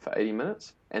for 80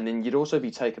 minutes? And then you'd also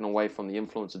be taken away from the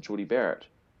influence of Geordie Barrett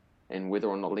and whether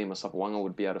or not Lima Sapawanga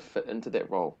would be able to fit into that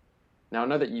role. Now, I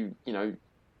know that you know,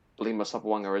 Lima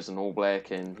Sapawanga is an All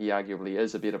Black and he arguably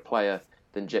is a better player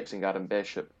than Jackson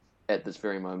Garden-Bishop at this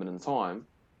very moment in time.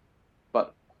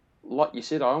 But like you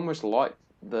said, I almost like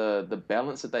the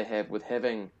balance that they have with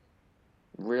having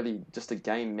really just a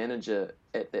game manager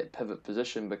at that pivot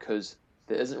position, because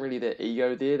there isn't really that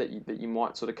ego there that you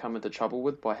might sort of come into trouble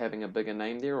with by having a bigger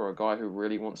name there, or a guy who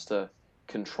really wants to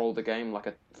control the game like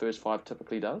a first five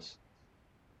typically does.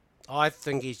 I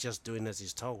think he's just doing as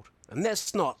he's told, and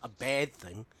that's not a bad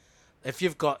thing. If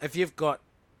you've got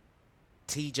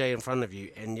TJ in front of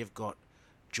you and you've got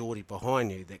Geordie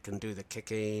behind you that can do the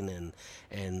kicking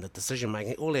and the decision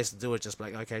making, all he has to do is just be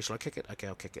like, okay, shall I kick it? Okay,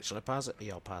 I'll kick it. Shall I pass it?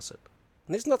 Yeah, I'll pass it.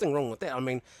 And there's nothing wrong with that. I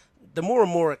mean, the more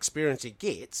and more experience he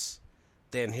gets,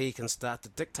 then he can start to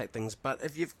dictate things. But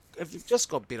if you've just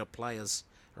got better players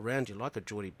around you, like a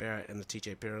Geordie Barrett and a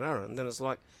TJ Perenara, and then it's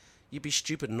like you'd be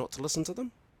stupid not to listen to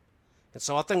them. And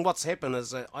so I think what's happened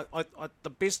is that the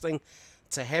best thing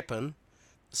to happen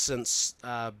since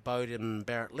Beauden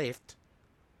Barrett left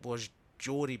was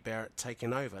Geordie Barrett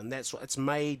taking over, and that's what it's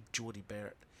made Geordie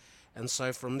Barrett. And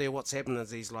so from there, what's happened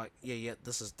is he's like, yeah,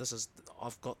 this is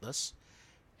I've got this.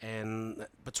 And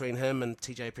between him and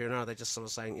TJ Perenara, they're just sort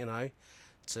of saying,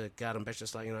 to Garden-Bishop,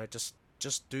 just like,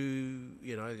 just do,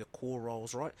 the core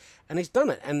roles right. And he's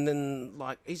done it. And then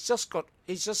like he's just got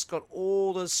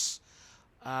all this,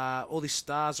 all these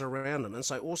stars around him. And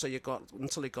so also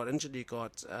until he got injured, you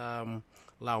got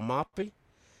Lau Mapi.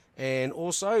 And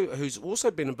also, who's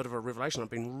also been a bit of a revelation. I've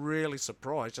been really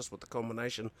surprised just with the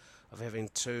combination of having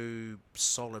 2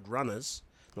 solid runners,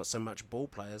 not so much ball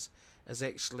players, is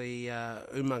actually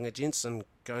Umanga Jensen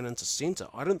going into centre.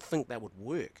 I don't think that would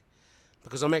work,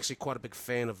 because I'm actually quite a big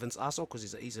fan of Vince Arsel,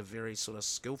 because he's a very sort of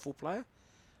skillful player.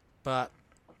 But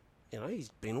he's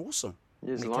been awesome.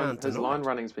 His You line can't his deny line it.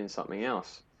 running's been something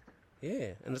else.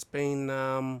 Yeah, and it's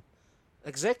been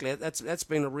exactly that's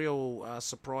been a real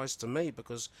surprise to me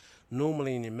because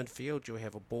normally in your midfield you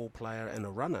have a ball player and a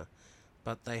runner,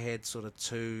 but they had sort of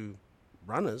two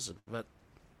runners, but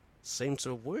seemed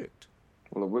to have worked.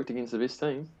 Well, it worked against the best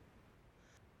team.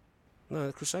 No,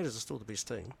 the Crusaders are still the best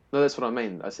team. No, that's what I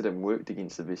mean. I said it worked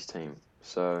against the best team.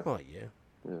 So, Oh yeah.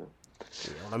 yeah.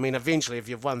 Yeah, well, I mean, eventually, if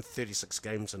you've won 36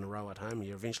 games in a row at home,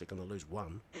 you're eventually going to lose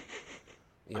one.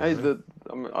 Hey, Know?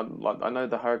 I know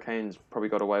the Hurricanes probably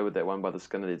got away with that one by the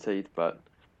skin of their teeth, but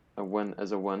a win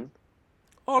is a win.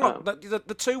 Oh, look, Um,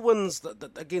 the two wins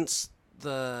against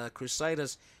the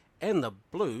Crusaders and the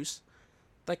Blues,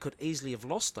 they could easily have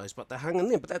lost those, but they hung in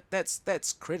there. But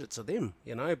that's credit to them,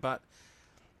 But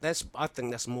I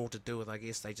think that's more to do with, I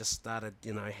guess, they just started,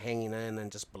 hanging in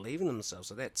and just believing in themselves.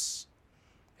 So that's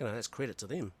credit to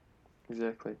them.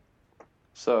 exactly.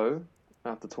 So,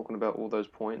 after talking about all those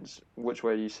points, which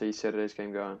way do you see Saturday's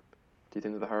game going? Do you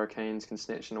think that the Hurricanes can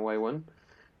snatch an away win?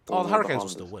 Oh, Or the will Hurricanes will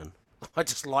still Highlanders? win.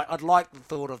 I'd like the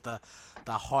thought of the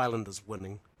Highlanders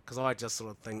winning because I just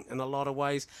sort of think in a lot of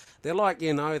ways they're like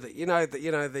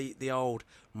the old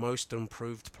most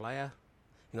improved player.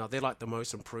 They're like the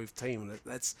most improved team. And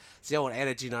that's it's the old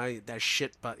adage. They're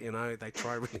shit, but they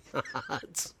try really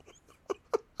hard.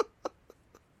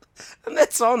 And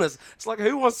that's honest. It's like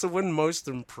who wants to win most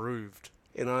improved?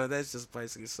 That's just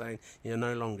basically saying you're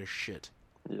no longer shit.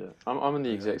 Yeah, I'm in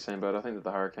the Yeah. exact same boat. I think that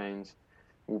the Hurricanes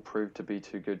will prove to be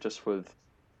too good just with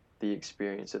the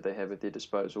experience that they have at their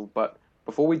disposal. But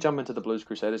before we jump into the Blues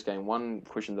Crusaders game, one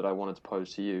question that I wanted to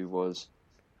pose to you was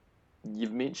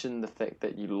you've mentioned the fact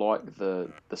that you like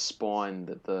the spine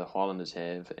that the Highlanders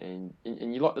have, and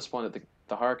you like the spine that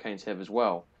the Hurricanes have as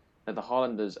well. Now, the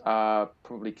Highlanders are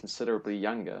probably considerably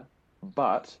younger,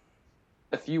 but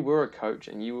if you were a coach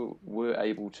and you were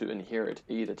able to inherit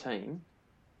either team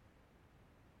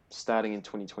starting in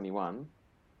 2021,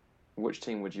 which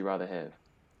team would you rather have?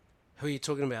 Who are you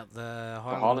talking about? The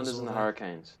The Highlanders Highlanders or and the the?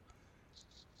 Hurricanes.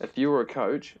 If you were a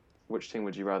coach, which team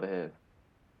would you rather have?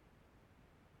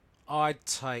 I'd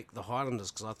take the Highlanders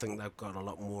because I think they've got a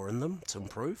lot more in them to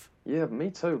improve. Yeah,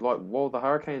 me too. Like, while the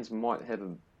Hurricanes might have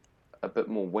a bit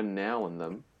more win now in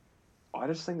them, I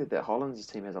just think that Highlanders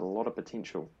team has a lot of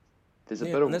potential. There's a Yeah,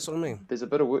 bit and of that's what I mean. there's a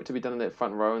bit of work to be done in that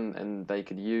front row, and they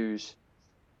could use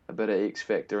a bit of X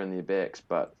factor in their backs.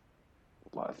 But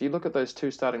like, if you look at those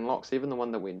two starting locks, even the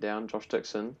one that went down, Josh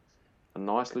Dixon, a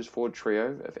nice loose forward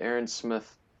trio. If Aaron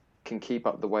Smith can keep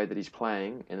up the way that he's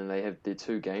playing, and then they have their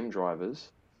two game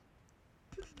drivers,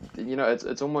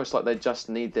 it's almost like they just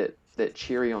need that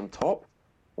cherry on top,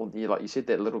 or like you said,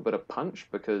 that little bit of punch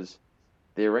because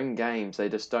they're in games they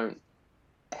just don't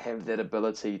have that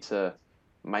ability to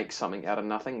make something out of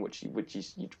nothing, which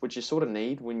you sort of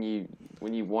need when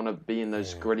you want to be in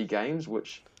those Yeah. gritty games.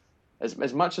 Which,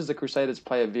 as much as the Crusaders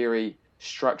play a very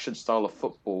structured style of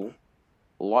football,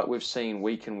 like we've seen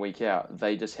week in week out,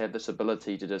 they just have this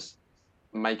ability to just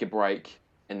make a break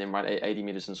and then run 80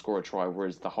 meters and score a try.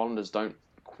 Whereas the Hollanders don't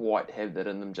quite have that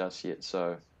in them just yet.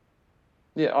 So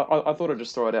yeah, I thought I'd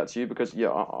just throw it out to you because yeah,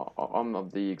 I'm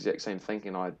of the exact same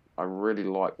thinking. I really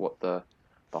like what the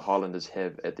Highlanders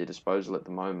have at their disposal at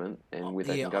the moment and where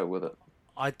they Yeah, can go with it.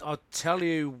 I'll tell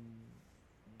you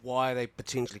why they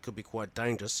potentially could be quite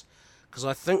dangerous. Because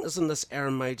I think isn't this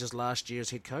Aaron Majors last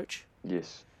year's head coach?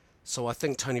 Yes. So I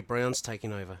think Tony Brown's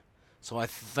taking over. So I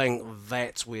think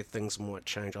that's where things might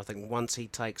change. I think once he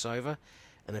takes over,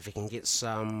 and if he can get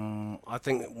some, I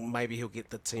think maybe he'll get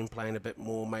the team playing a bit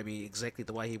more, maybe exactly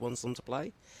the way he wants them to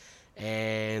play,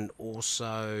 and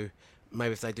also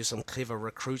maybe if they do some clever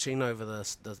recruiting over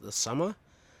the summer.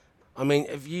 I mean,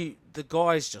 the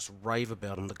guys just rave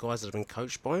about him. The guys that have been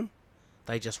coached by him,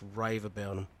 they just rave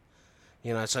about him.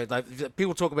 So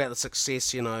people talk about the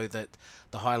success, that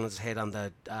the Highlanders had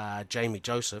under Jamie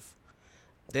Joseph.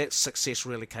 That success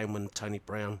really came when Tony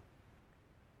Brown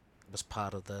was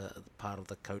part of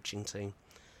the coaching team.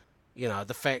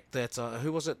 The fact that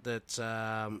who was it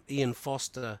that Ian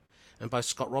Foster and both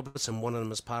Scott Robertson wanted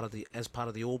him as part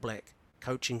of the All Black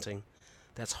coaching team.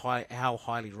 That's how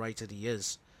highly rated he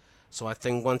is. So I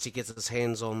think once he gets his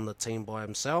hands on the team by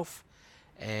himself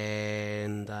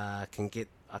and can get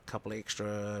a couple of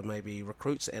extra maybe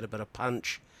recruits, add a bit of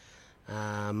punch,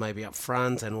 maybe up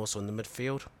front and also in the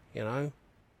midfield,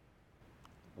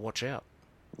 watch out.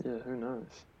 Yeah, who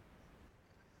knows?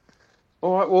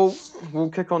 All right, well, we'll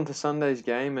kick on to Sunday's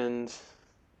game, and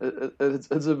it's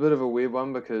a bit of a weird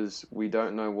one because we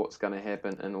don't know what's going to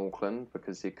happen in Auckland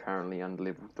because they're currently under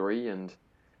level 3, and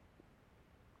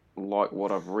like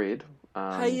what I've read.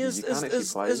 Hey, You can't actually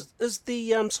play. is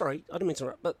the sorry, I didn't mean to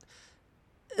interrupt, but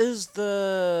is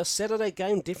the Saturday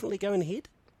game definitely going ahead?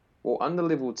 Well, under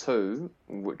level 2,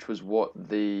 which was what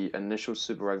the initial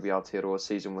Super Rugby Aotearoa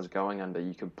season was going under,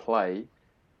 you could play,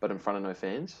 but in front of no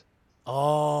fans.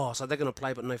 Oh, so they're going to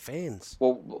play but no fans.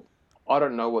 Well, I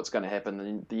don't know what's going to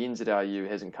happen. The NZRU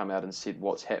hasn't come out and said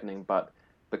what's happening, but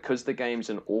because the game's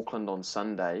in Auckland on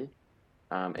Sunday,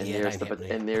 and Yeah, it ain't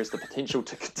happening. there's the potential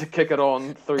to kick it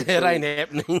on through It to, ain't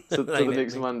happening. to, It to the ain't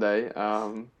next happening. Monday.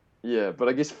 Yeah, but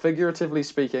I guess figuratively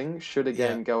speaking, should a Yeah,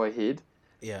 game go ahead,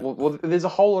 yeah, well, there's a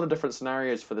whole lot of different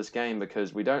scenarios for this game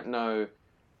because we don't know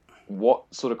what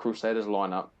sort of Crusaders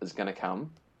lineup is going to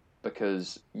come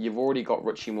because you've already got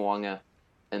Richie Moanga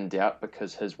in doubt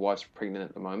because his wife's pregnant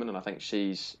at the moment, and I think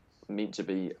she's meant to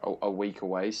be a week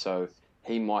away, so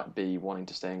he might be wanting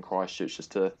to stay in Christchurch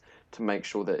just to make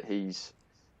sure that he's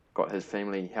got his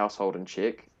family household in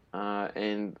check.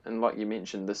 And like you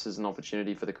mentioned, this is an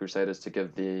opportunity for the Crusaders to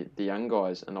give the young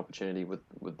guys an opportunity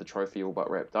with the trophy all but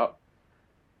wrapped up.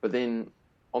 But then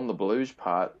on the Blues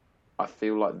part, I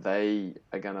feel like they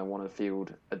are going to want to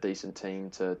field a decent team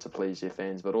to please their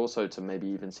fans, but also to maybe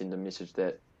even send a message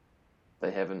that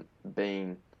they haven't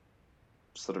been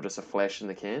sort of just a flash in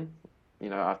the can,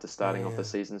 after starting off yeah, the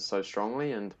season so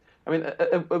strongly. And I mean,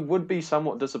 it would be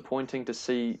somewhat disappointing to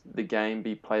see the game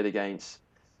be played against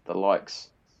the likes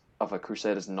of a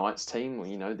Crusaders Knights team,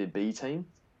 or, their B team,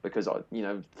 because,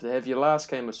 to have your last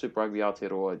game of Super Rugby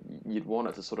Aotearoa, you'd want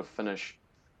it to sort of finish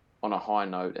on a high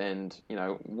note. And,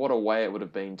 what a way it would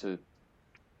have been to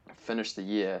finish the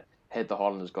year had the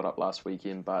Highlanders got up last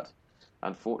weekend. But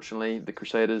unfortunately, the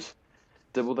Crusaders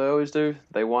did what they always do.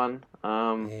 They won.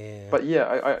 yeah, But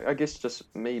yeah, I guess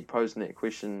just me posing that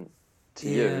question to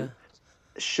yeah. you,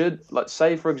 should, like,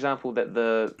 say for example that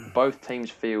the both teams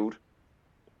field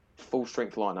full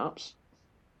strength lineups,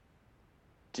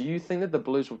 do you think that the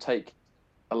Blues will take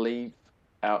a leave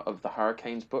out of the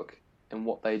Hurricanes book and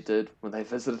what they did when they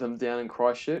visited them down in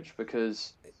Christchurch?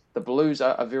 Because the Blues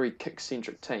are a very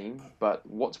kick-centric team, but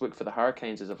what's worked for the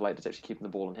Hurricanes as of late is actually keeping the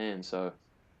ball in hand. So,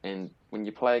 and when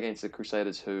you play against the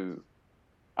Crusaders, who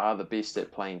are the best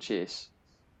at playing chess,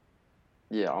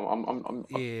 yeah,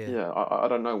 Yeah. yeah, I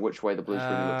don't know which way the Blues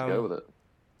really look to go Um, with it.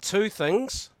 Two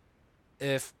things.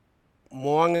 If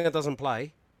Moanga doesn't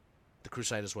play, the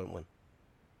Crusaders won't win.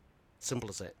 Simple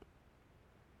as that.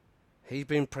 He's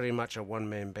been pretty much a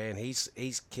one-man band.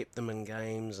 He's kept them in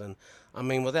games, and I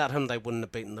mean, without him, they wouldn't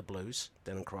have beaten the Blues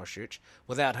down in Christchurch.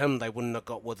 Without him, they wouldn't have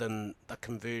got within the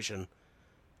conversion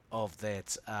of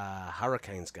that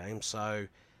Hurricanes game. So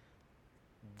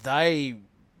they've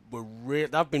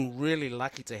been really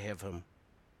lucky to have him,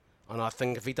 and I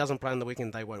think if he doesn't play on the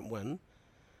weekend, they won't win.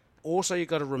 Also, you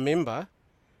got to remember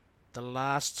the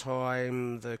last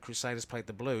time the Crusaders played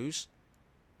the Blues,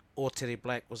 or Teddy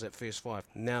Black was at first five.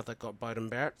 Now they've got Bowden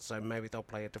Barrett, so maybe they'll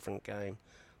play a different game.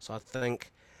 So I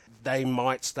think they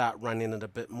might start running it a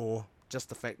bit more. Just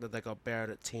the fact that they got Barrett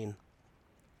at 10.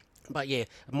 But yeah,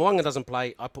 if Moanga doesn't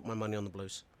play, I put my money on the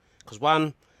Blues. Because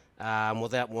one,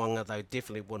 without Moanga, they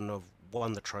definitely wouldn't have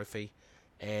won the trophy.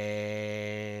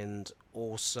 And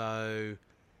also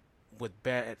with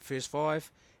Barrett at first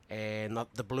five, and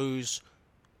the Blues,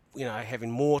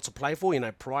 having more to play for,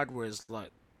 pride, whereas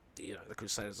like, the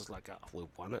Crusaders is like, oh, we've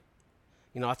won it.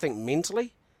 I think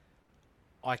mentally,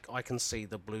 I can see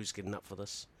the Blues getting up for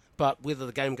this. But whether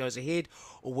the game goes ahead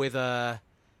or whether,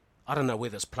 I don't know,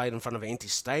 whether it's played in front of an empty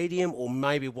stadium or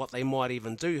maybe what they might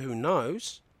even do, who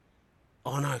knows?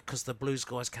 Oh no, because the Blues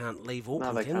guys can't leave No,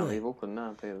 Auckland, they can can't they? leave Auckland.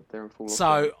 No, they're in full lockdown.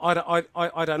 So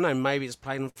I don't know. Maybe it's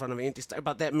played in front of an empty stadium,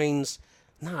 but that means,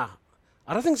 nah,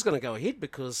 I don't think it's going to go ahead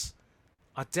because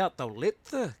I doubt they'll let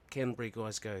the Canterbury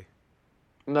guys go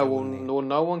No, well, in there.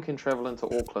 no one can travel into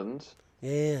Auckland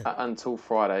Yeah, until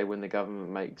Friday when the government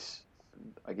makes,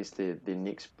 I guess, their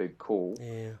next big call.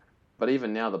 yeah. But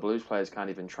even now, the Blues players can't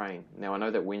even train. Now, I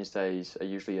know that Wednesdays are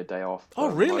usually a day off. Oh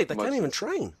For really? They most can't of even the,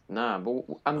 train. nah, but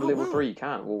under Oh level wow. 3 you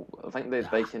can't. Well, I think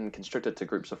they can constrict it to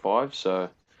groups of 5. So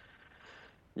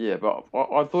yeah, but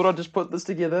I thought I'd just put this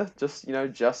together, just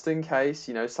in case,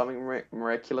 something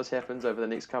miraculous happens over the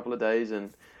next couple of days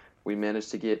and we manage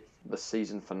to get the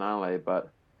season finale. But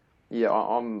yeah,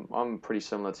 I'm pretty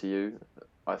similar to you.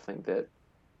 I think that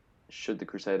should the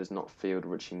Crusaders not field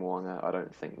Richie Moanga, I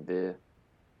don't think they're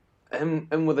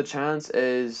and with a chance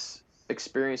as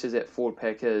experienced as that forward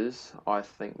pack is. I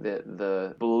think that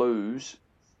the Blues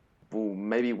will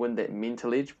maybe win that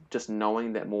mental edge, just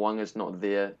knowing that Moanga's not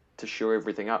there to shore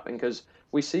everything up. And because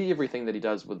we see everything that he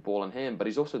does with ball in hand, but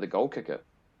he's also the goal kicker.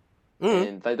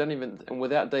 And they don't even, and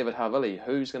without David Havili,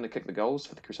 who's going to kick the goals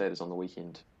for the Crusaders on the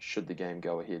weekend? Should the game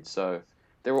go ahead? So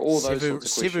there were all those sorts of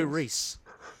questions. Sevu Reece.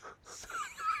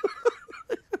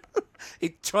 He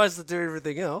tries to do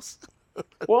everything else.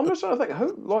 Well, I'm just trying to think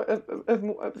who, like,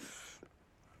 if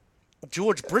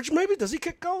George Bridge, maybe? Does he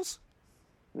kick goals?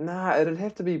 nah, it'd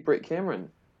have to be Brett Cameron,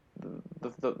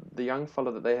 the young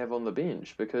fella that they have on the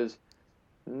bench, because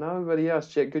nobody else.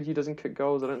 Jack Goodhue doesn't kick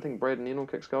goals. I don't think Braden Ennell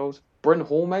kicks goals. Bryn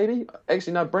Hall, maybe?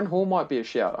 Actually, no, Bryn Hall might be a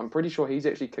shout. I'm pretty sure he's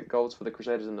actually kicked goals for the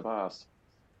Crusaders in the past.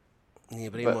 Yeah,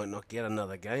 but he might not get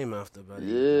another game after last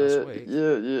week.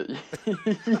 Yeah.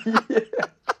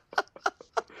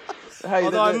 Hey,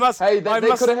 Although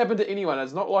that could have happened to anyone.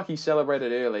 It's not like he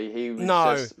celebrated early. He was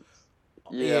just...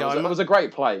 Yeah, it was a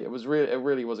great play. It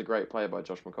really was a great play by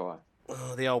Josh Mackay.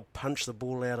 Oh, the old punch the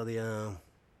ball out of the arm.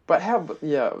 But how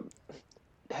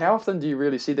often do you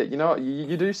really see that? You know,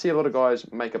 you do see a lot of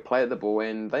guys make a play at the ball,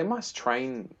 and they must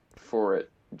train for it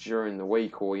during the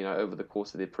week or, you know, over the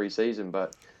course of their pre-season.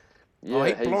 But yeah,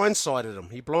 he blindsided him.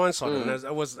 He blindsided him.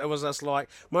 It was just like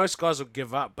most guys would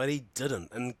give up, but he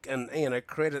didn't. And you know,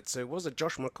 credit to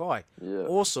Josh Mackay. Yeah.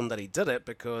 Awesome that he did it,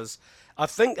 because I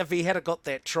think if he had got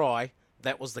that try,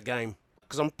 that was the game.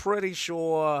 Because I'm pretty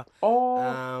sure.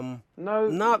 No,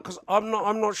 because I'm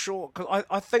not sure. Because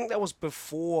I think that was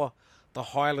before the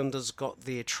Highlanders got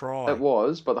their try. It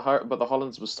was, but the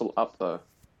Highlanders was still up though.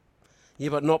 Yeah,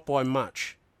 but not by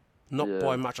much.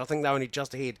 By much. I think they were only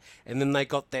just ahead. And then they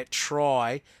got that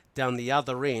try down the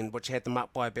other end, which had them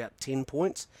up by about 10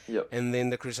 points. Yep. And then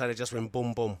the Crusaders just went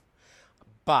boom, boom.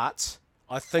 But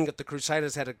I think if the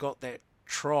Crusaders had got that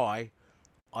try,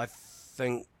 I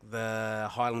think the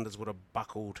Highlanders would have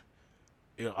buckled.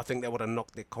 You know, I think that would have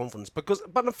knocked their confidence. But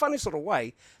in a funny sort of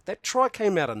way, that try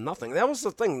came out of nothing. That was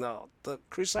the thing. The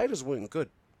Crusaders weren't good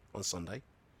on Sunday.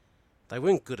 They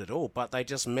weren't good at all, but they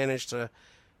just managed to...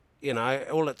 You know,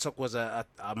 all it took was a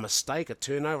mistake, a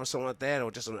turnover, or something like that,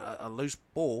 or just a loose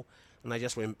ball, and they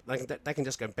just went. They can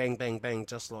just go bang, bang, bang,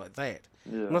 just like that.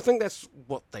 Yeah. And I think that's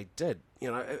what they did. You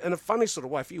know, in a funny sort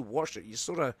of way. If you watched it, you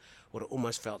sort of would have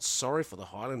almost felt sorry for the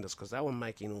Highlanders because they were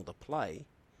making all the play.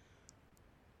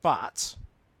 But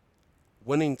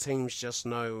winning teams just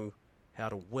know how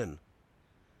to win,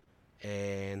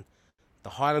 and the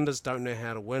Highlanders don't know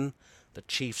how to win. The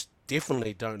Chiefs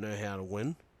definitely don't know how to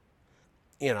win.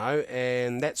 You know,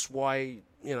 and that's why,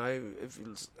 you know, if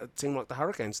a team like the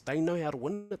Hurricanes, they know how to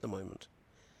win at the moment.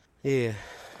 Yeah.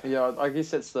 Yeah, I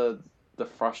guess that's the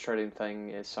frustrating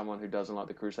thing as someone who doesn't like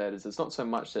the Crusaders. It's not so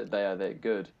much that they are that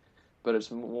good, but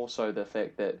it's more so the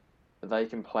fact that they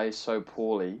can play so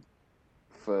poorly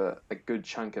for a good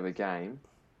chunk of a game,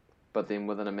 but then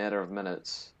within a matter of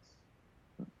minutes,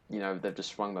 you know, they've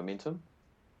just swung momentum.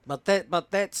 But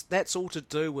that's all to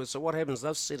do with, so what happens,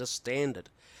 they've set a standard.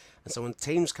 And so when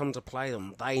teams come to play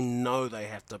them, they know they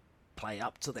have to play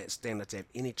up to that standard to have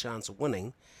any chance of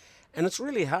winning. And it's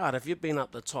really hard if you've been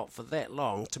up the top for that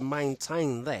long to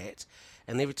maintain that.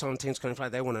 And every time teams come to play,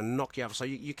 they want to knock you off. So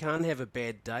you can't have a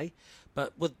bad day.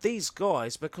 But with these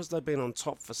guys, because they've been on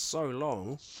top for so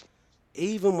long,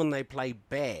 even when they play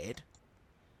bad,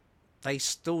 they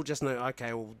still just know,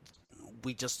 okay, well,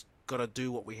 we just got to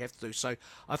do what we have to do. So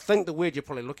I think the word you're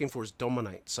probably looking for is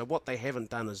dominate. So what they haven't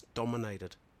done is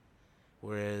dominated.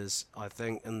 Whereas I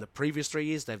think in the previous 3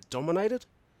 years they've dominated.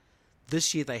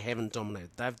 This year they haven't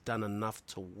dominated. They've done enough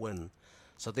to win.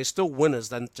 So they're still winners.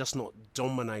 They're just not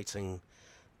dominating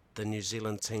the New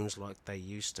Zealand teams like they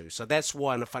used to. So that's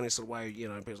why, in a funny sort of way, you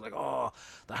know, people's like, oh,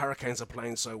 the Hurricanes are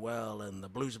playing so well and the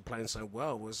Blues are playing so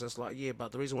well. It's just like, yeah,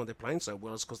 but the reason why they're playing so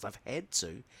well is because they've had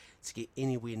to get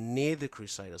anywhere near the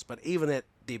Crusaders. But even at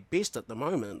their best at the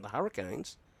moment, the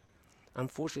Hurricanes,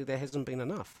 unfortunately, there hasn't been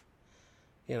enough.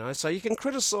 You know, so you can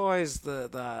criticise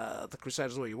the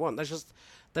Crusaders all you want.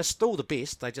 They're still the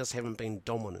best. They just haven't been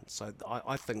dominant. So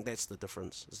I think that's the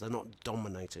difference, is they're not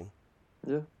dominating.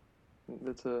 Yeah,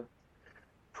 that's a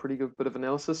pretty good bit of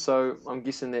analysis. So I'm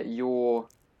guessing that your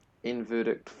end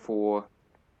verdict for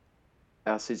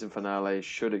our season finale,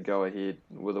 should it go ahead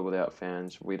with or without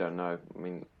fans, we don't know. I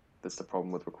mean, that's the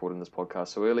problem with recording this podcast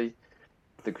so early.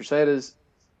 The Crusaders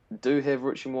do have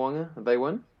Richie Mo'unga. They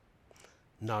win?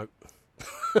 No.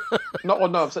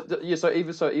 No. So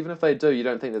even if they do, you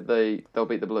don't think that they'll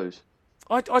beat the Blues?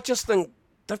 I just think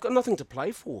they've got nothing to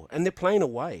play for, and they're playing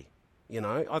away. You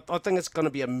know, I think it's going to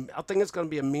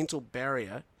be a mental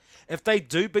barrier. If they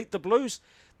do beat the Blues,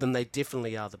 then they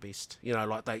definitely are the best. You know,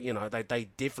 like they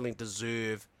definitely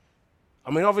deserve.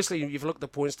 I mean, obviously, you've looked at the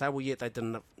points table, yet they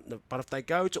didn't. But if they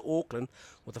go to Auckland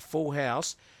with a full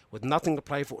house, with nothing to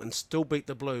play for, and still beat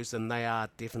the Blues, then they are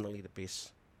definitely the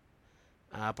best.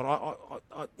 But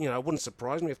it wouldn't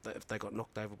surprise me if they got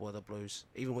knocked over by the Blues,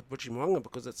 even with Richie Mo'unga,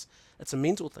 because it's a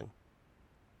mental thing.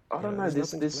 I don't know.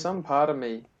 There's There's some part of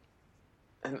me,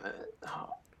 and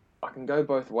I can go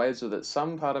both ways with it.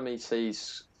 Some part of me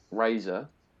sees Razor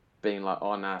being like,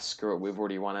 "Oh nah, screw it, we've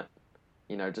already won it,"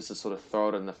 just to sort of throw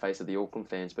it in the face of the Auckland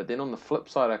fans. But then on the flip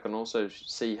side, I can also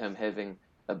see him having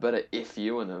a bit of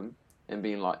FU in him and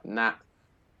being like, "Nah,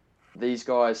 these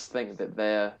guys think that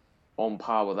they're on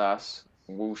par with us.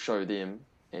 We'll show them,"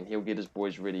 and he'll get his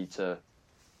boys ready to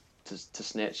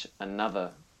snatch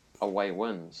another away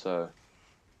win. So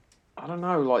I don't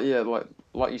know,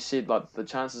 like you said, like the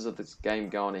chances of this game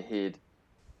going ahead,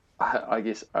 I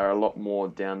guess, are a lot more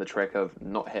down the track of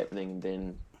not happening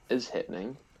than is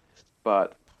happening.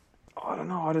 But I don't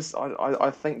know.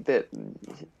 I think that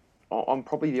I'm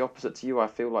probably the opposite to you. I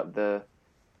feel like the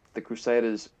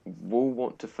Crusaders will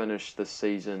want to finish this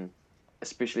season,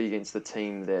 especially against the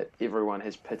team that everyone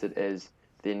has pitted as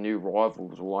their new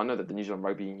rivals. Well, I know that the New Zealand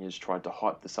Rugby Union has tried to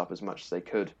hype this up as much as they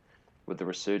could with the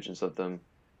resurgence of them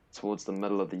towards the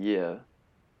middle of the year.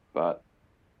 But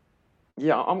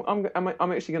yeah, I'm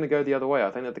actually going to go the other way.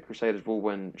 I think that the Crusaders will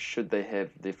win should they have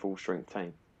their full strength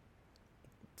team.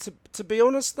 To be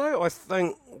honest, though, I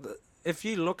think that if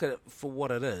you look at it for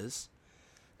what it is,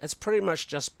 it's pretty much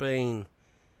just been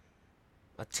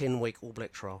a 10-week All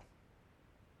Black trial.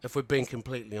 If we're being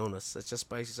completely honest, it's just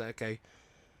basically, okay,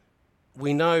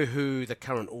 we know who the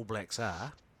current All Blacks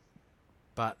are,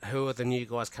 but who are the new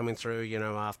guys coming through,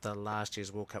 after last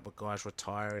year's World Cup with guys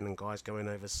retiring and guys going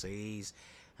overseas,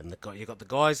 and you've got the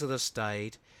guys that have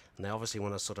stayed, and they obviously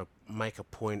want to sort of make a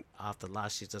point after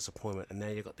last year's disappointment, and now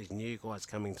you've got these new guys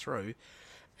coming through,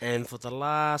 and for the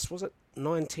last,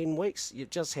 9-10 weeks, you've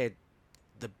just had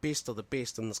the best of the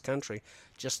best in this country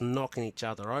just knocking each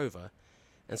other over,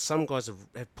 and some guys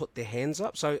have put their hands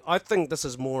up. So I think this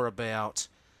is more about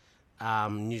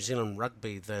New Zealand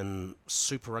rugby than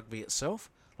Super Rugby itself.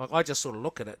 Like, I just sort of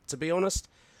look at it. To be honest,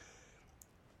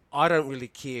 I don't really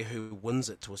care who wins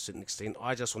it to a certain extent.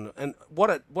 I just want to, and what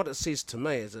it says to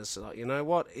me is it's like, you know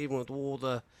what, even with all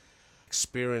the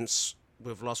experience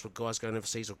we've lost with guys going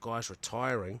overseas or guys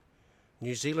retiring,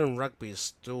 New Zealand rugby is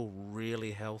still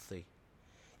really healthy.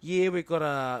 Yeah, we've got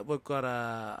a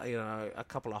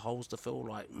couple of holes to fill,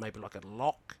 like maybe like a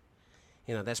lock.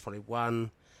 That's probably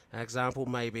one example.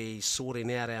 Maybe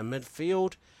sorting out our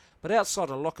midfield, but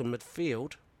outside of lock and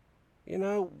midfield,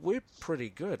 we're pretty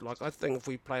good. Like, I think if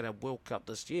we played a World Cup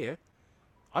this year,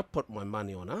 I put my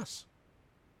money on us.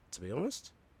 To be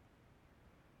honest,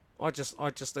 I just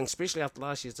think, especially after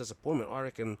last year's disappointment, I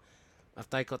reckon if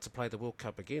they got to play the World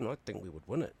Cup again, I think we would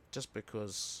win it. Just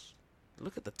because.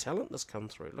 Look at the talent that's come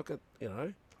through. Look at,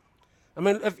 I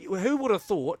mean, who would have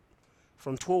thought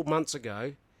from 12 months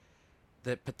ago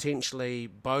that potentially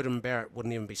Beauden Barrett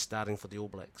wouldn't even be starting for the All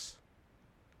Blacks?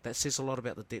 That says a lot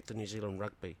about the depth of New Zealand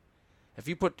rugby.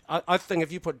 I think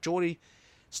if you put Geordie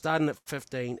starting at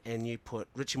 15 and you put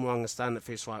Richie Mo'unga starting at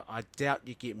first 5, I doubt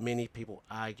you get many people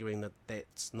arguing that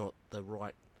that's not the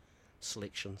right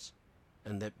selections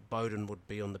and that Beauden would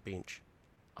be on the bench.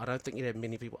 I don't think you'd have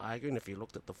many people arguing if you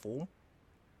looked at the form.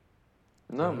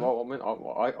 No, well, I mean,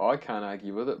 I can't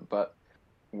argue with it, but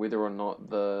whether or not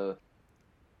the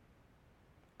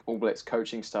All Blacks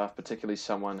coaching staff, particularly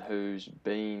someone who's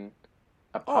been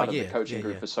a part of the coaching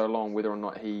group for so long, whether or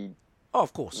not he,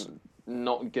 of course,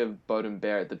 not give Beauden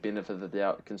Barrett the benefit of the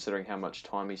doubt, considering how much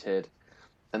time he's had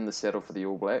in the saddle for the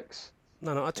All Blacks.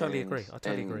 No, I totally agree. I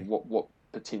totally agree. What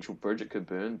potential bridge it could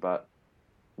burn, but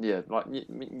yeah, like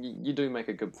you do make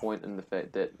a good point in the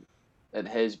fact that it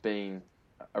has been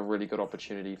a really good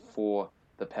opportunity for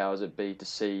the powers that be to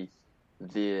see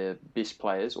their best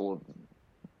players or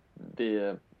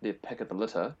their pick of the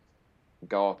litter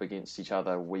go up against each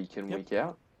other week in, week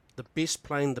out. The best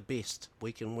playing the best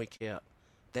week in, week out.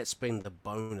 That's been the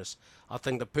bonus. I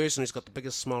think the person who's got the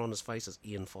biggest smile on his face is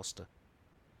Ian Foster.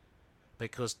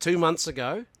 Because 2 months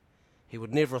ago, he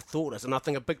would never have thought it. And I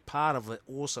think a big part of it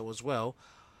also as well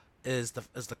is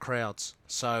the crowds.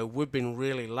 So we've been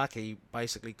really lucky,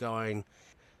 basically going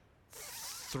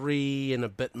 3 and a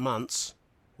bit months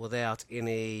without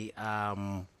any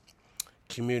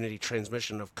community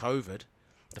transmission of COVID.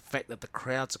 The fact that the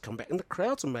crowds have come back, and the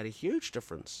crowds have made a huge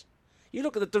difference. You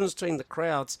look at the difference between the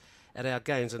crowds at our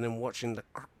games and then watching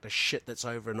the shit that's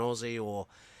over in Aussie or,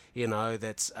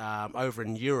 that's over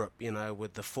in Europe,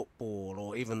 with the football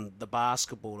or even the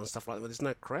basketball and stuff like that, where there's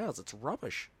no crowds. It's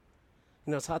rubbish.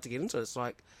 It's hard to get into. It's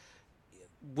like,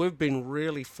 we've been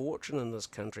really fortunate in this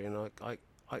country, and I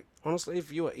honestly,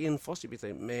 if you were Ian Foster, you'd be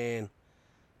thinking, man,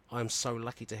 I'm so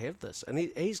lucky to have this. And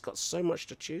he's got so much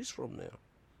to choose from now.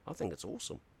 I think it's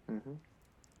awesome. Mm-hmm.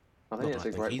 I think it's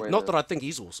a great way Not to... that I think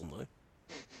he's awesome, though.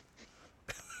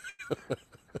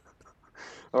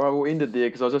 All right, we'll end it there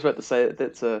because I was just about to say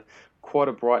that's quite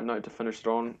a bright note to finish it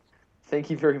on. Thank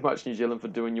you very much, New Zealand, for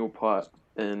doing your part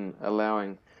in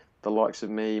allowing the likes of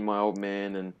me, my old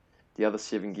man, and the other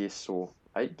 7 guests, or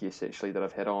 8 guests actually, that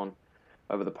I've had on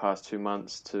over the past 2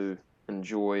 months to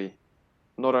enjoy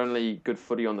not only good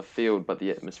footy on the field, but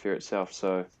the atmosphere itself.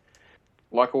 So,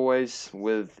 like always,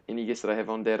 with any guest that I have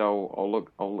on, Dad, I'll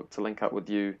look to link up with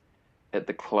you at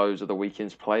the close of the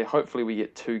weekend's play. Hopefully, we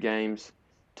get 2 games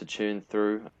to churn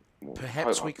through.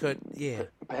 Perhaps we could, yeah.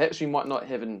 Perhaps we might not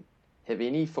have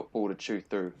any football to chew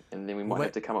through, and then we might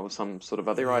have to come up with some sort of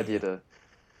other idea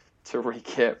to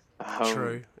recap.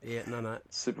 True. Yeah. No.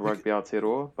 Super Rugby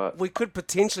Aotearoa, but we could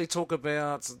potentially talk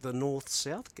about the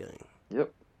North-South game.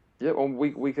 Yep. Or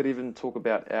we could even talk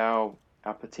about our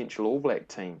potential All Black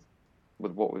team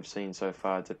with what we've seen so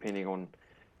far, depending on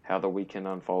how the weekend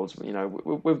unfolds. You know,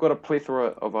 we've got a plethora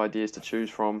of ideas to choose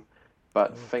from,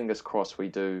 but fingers crossed we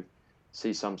do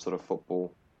see some sort of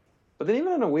football. But then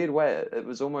even in a weird way, it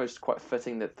was almost quite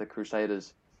fitting that the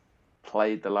Crusaders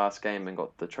played the last game and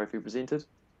got the trophy presented.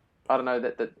 I don't know,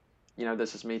 that you know,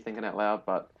 this is me thinking out loud,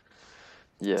 but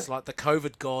yeah. It's like the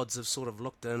COVID gods have sort of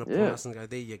looked in upon us and go,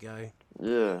 there you go.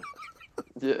 Yeah.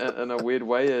 Yeah, in a weird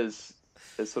way, as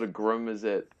sort of grim as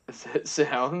it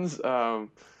sounds.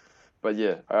 But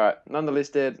yeah, all right. Nonetheless,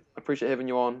 Dad, I appreciate having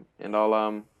you on, and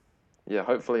I'll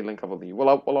hopefully link up with you.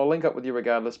 Well, I'll link up with you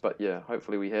regardless, but yeah,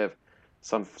 hopefully we have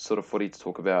some sort of footy to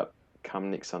talk about come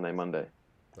next Sunday, Monday.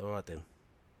 All right then.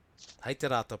 Hei te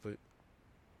rā tapu.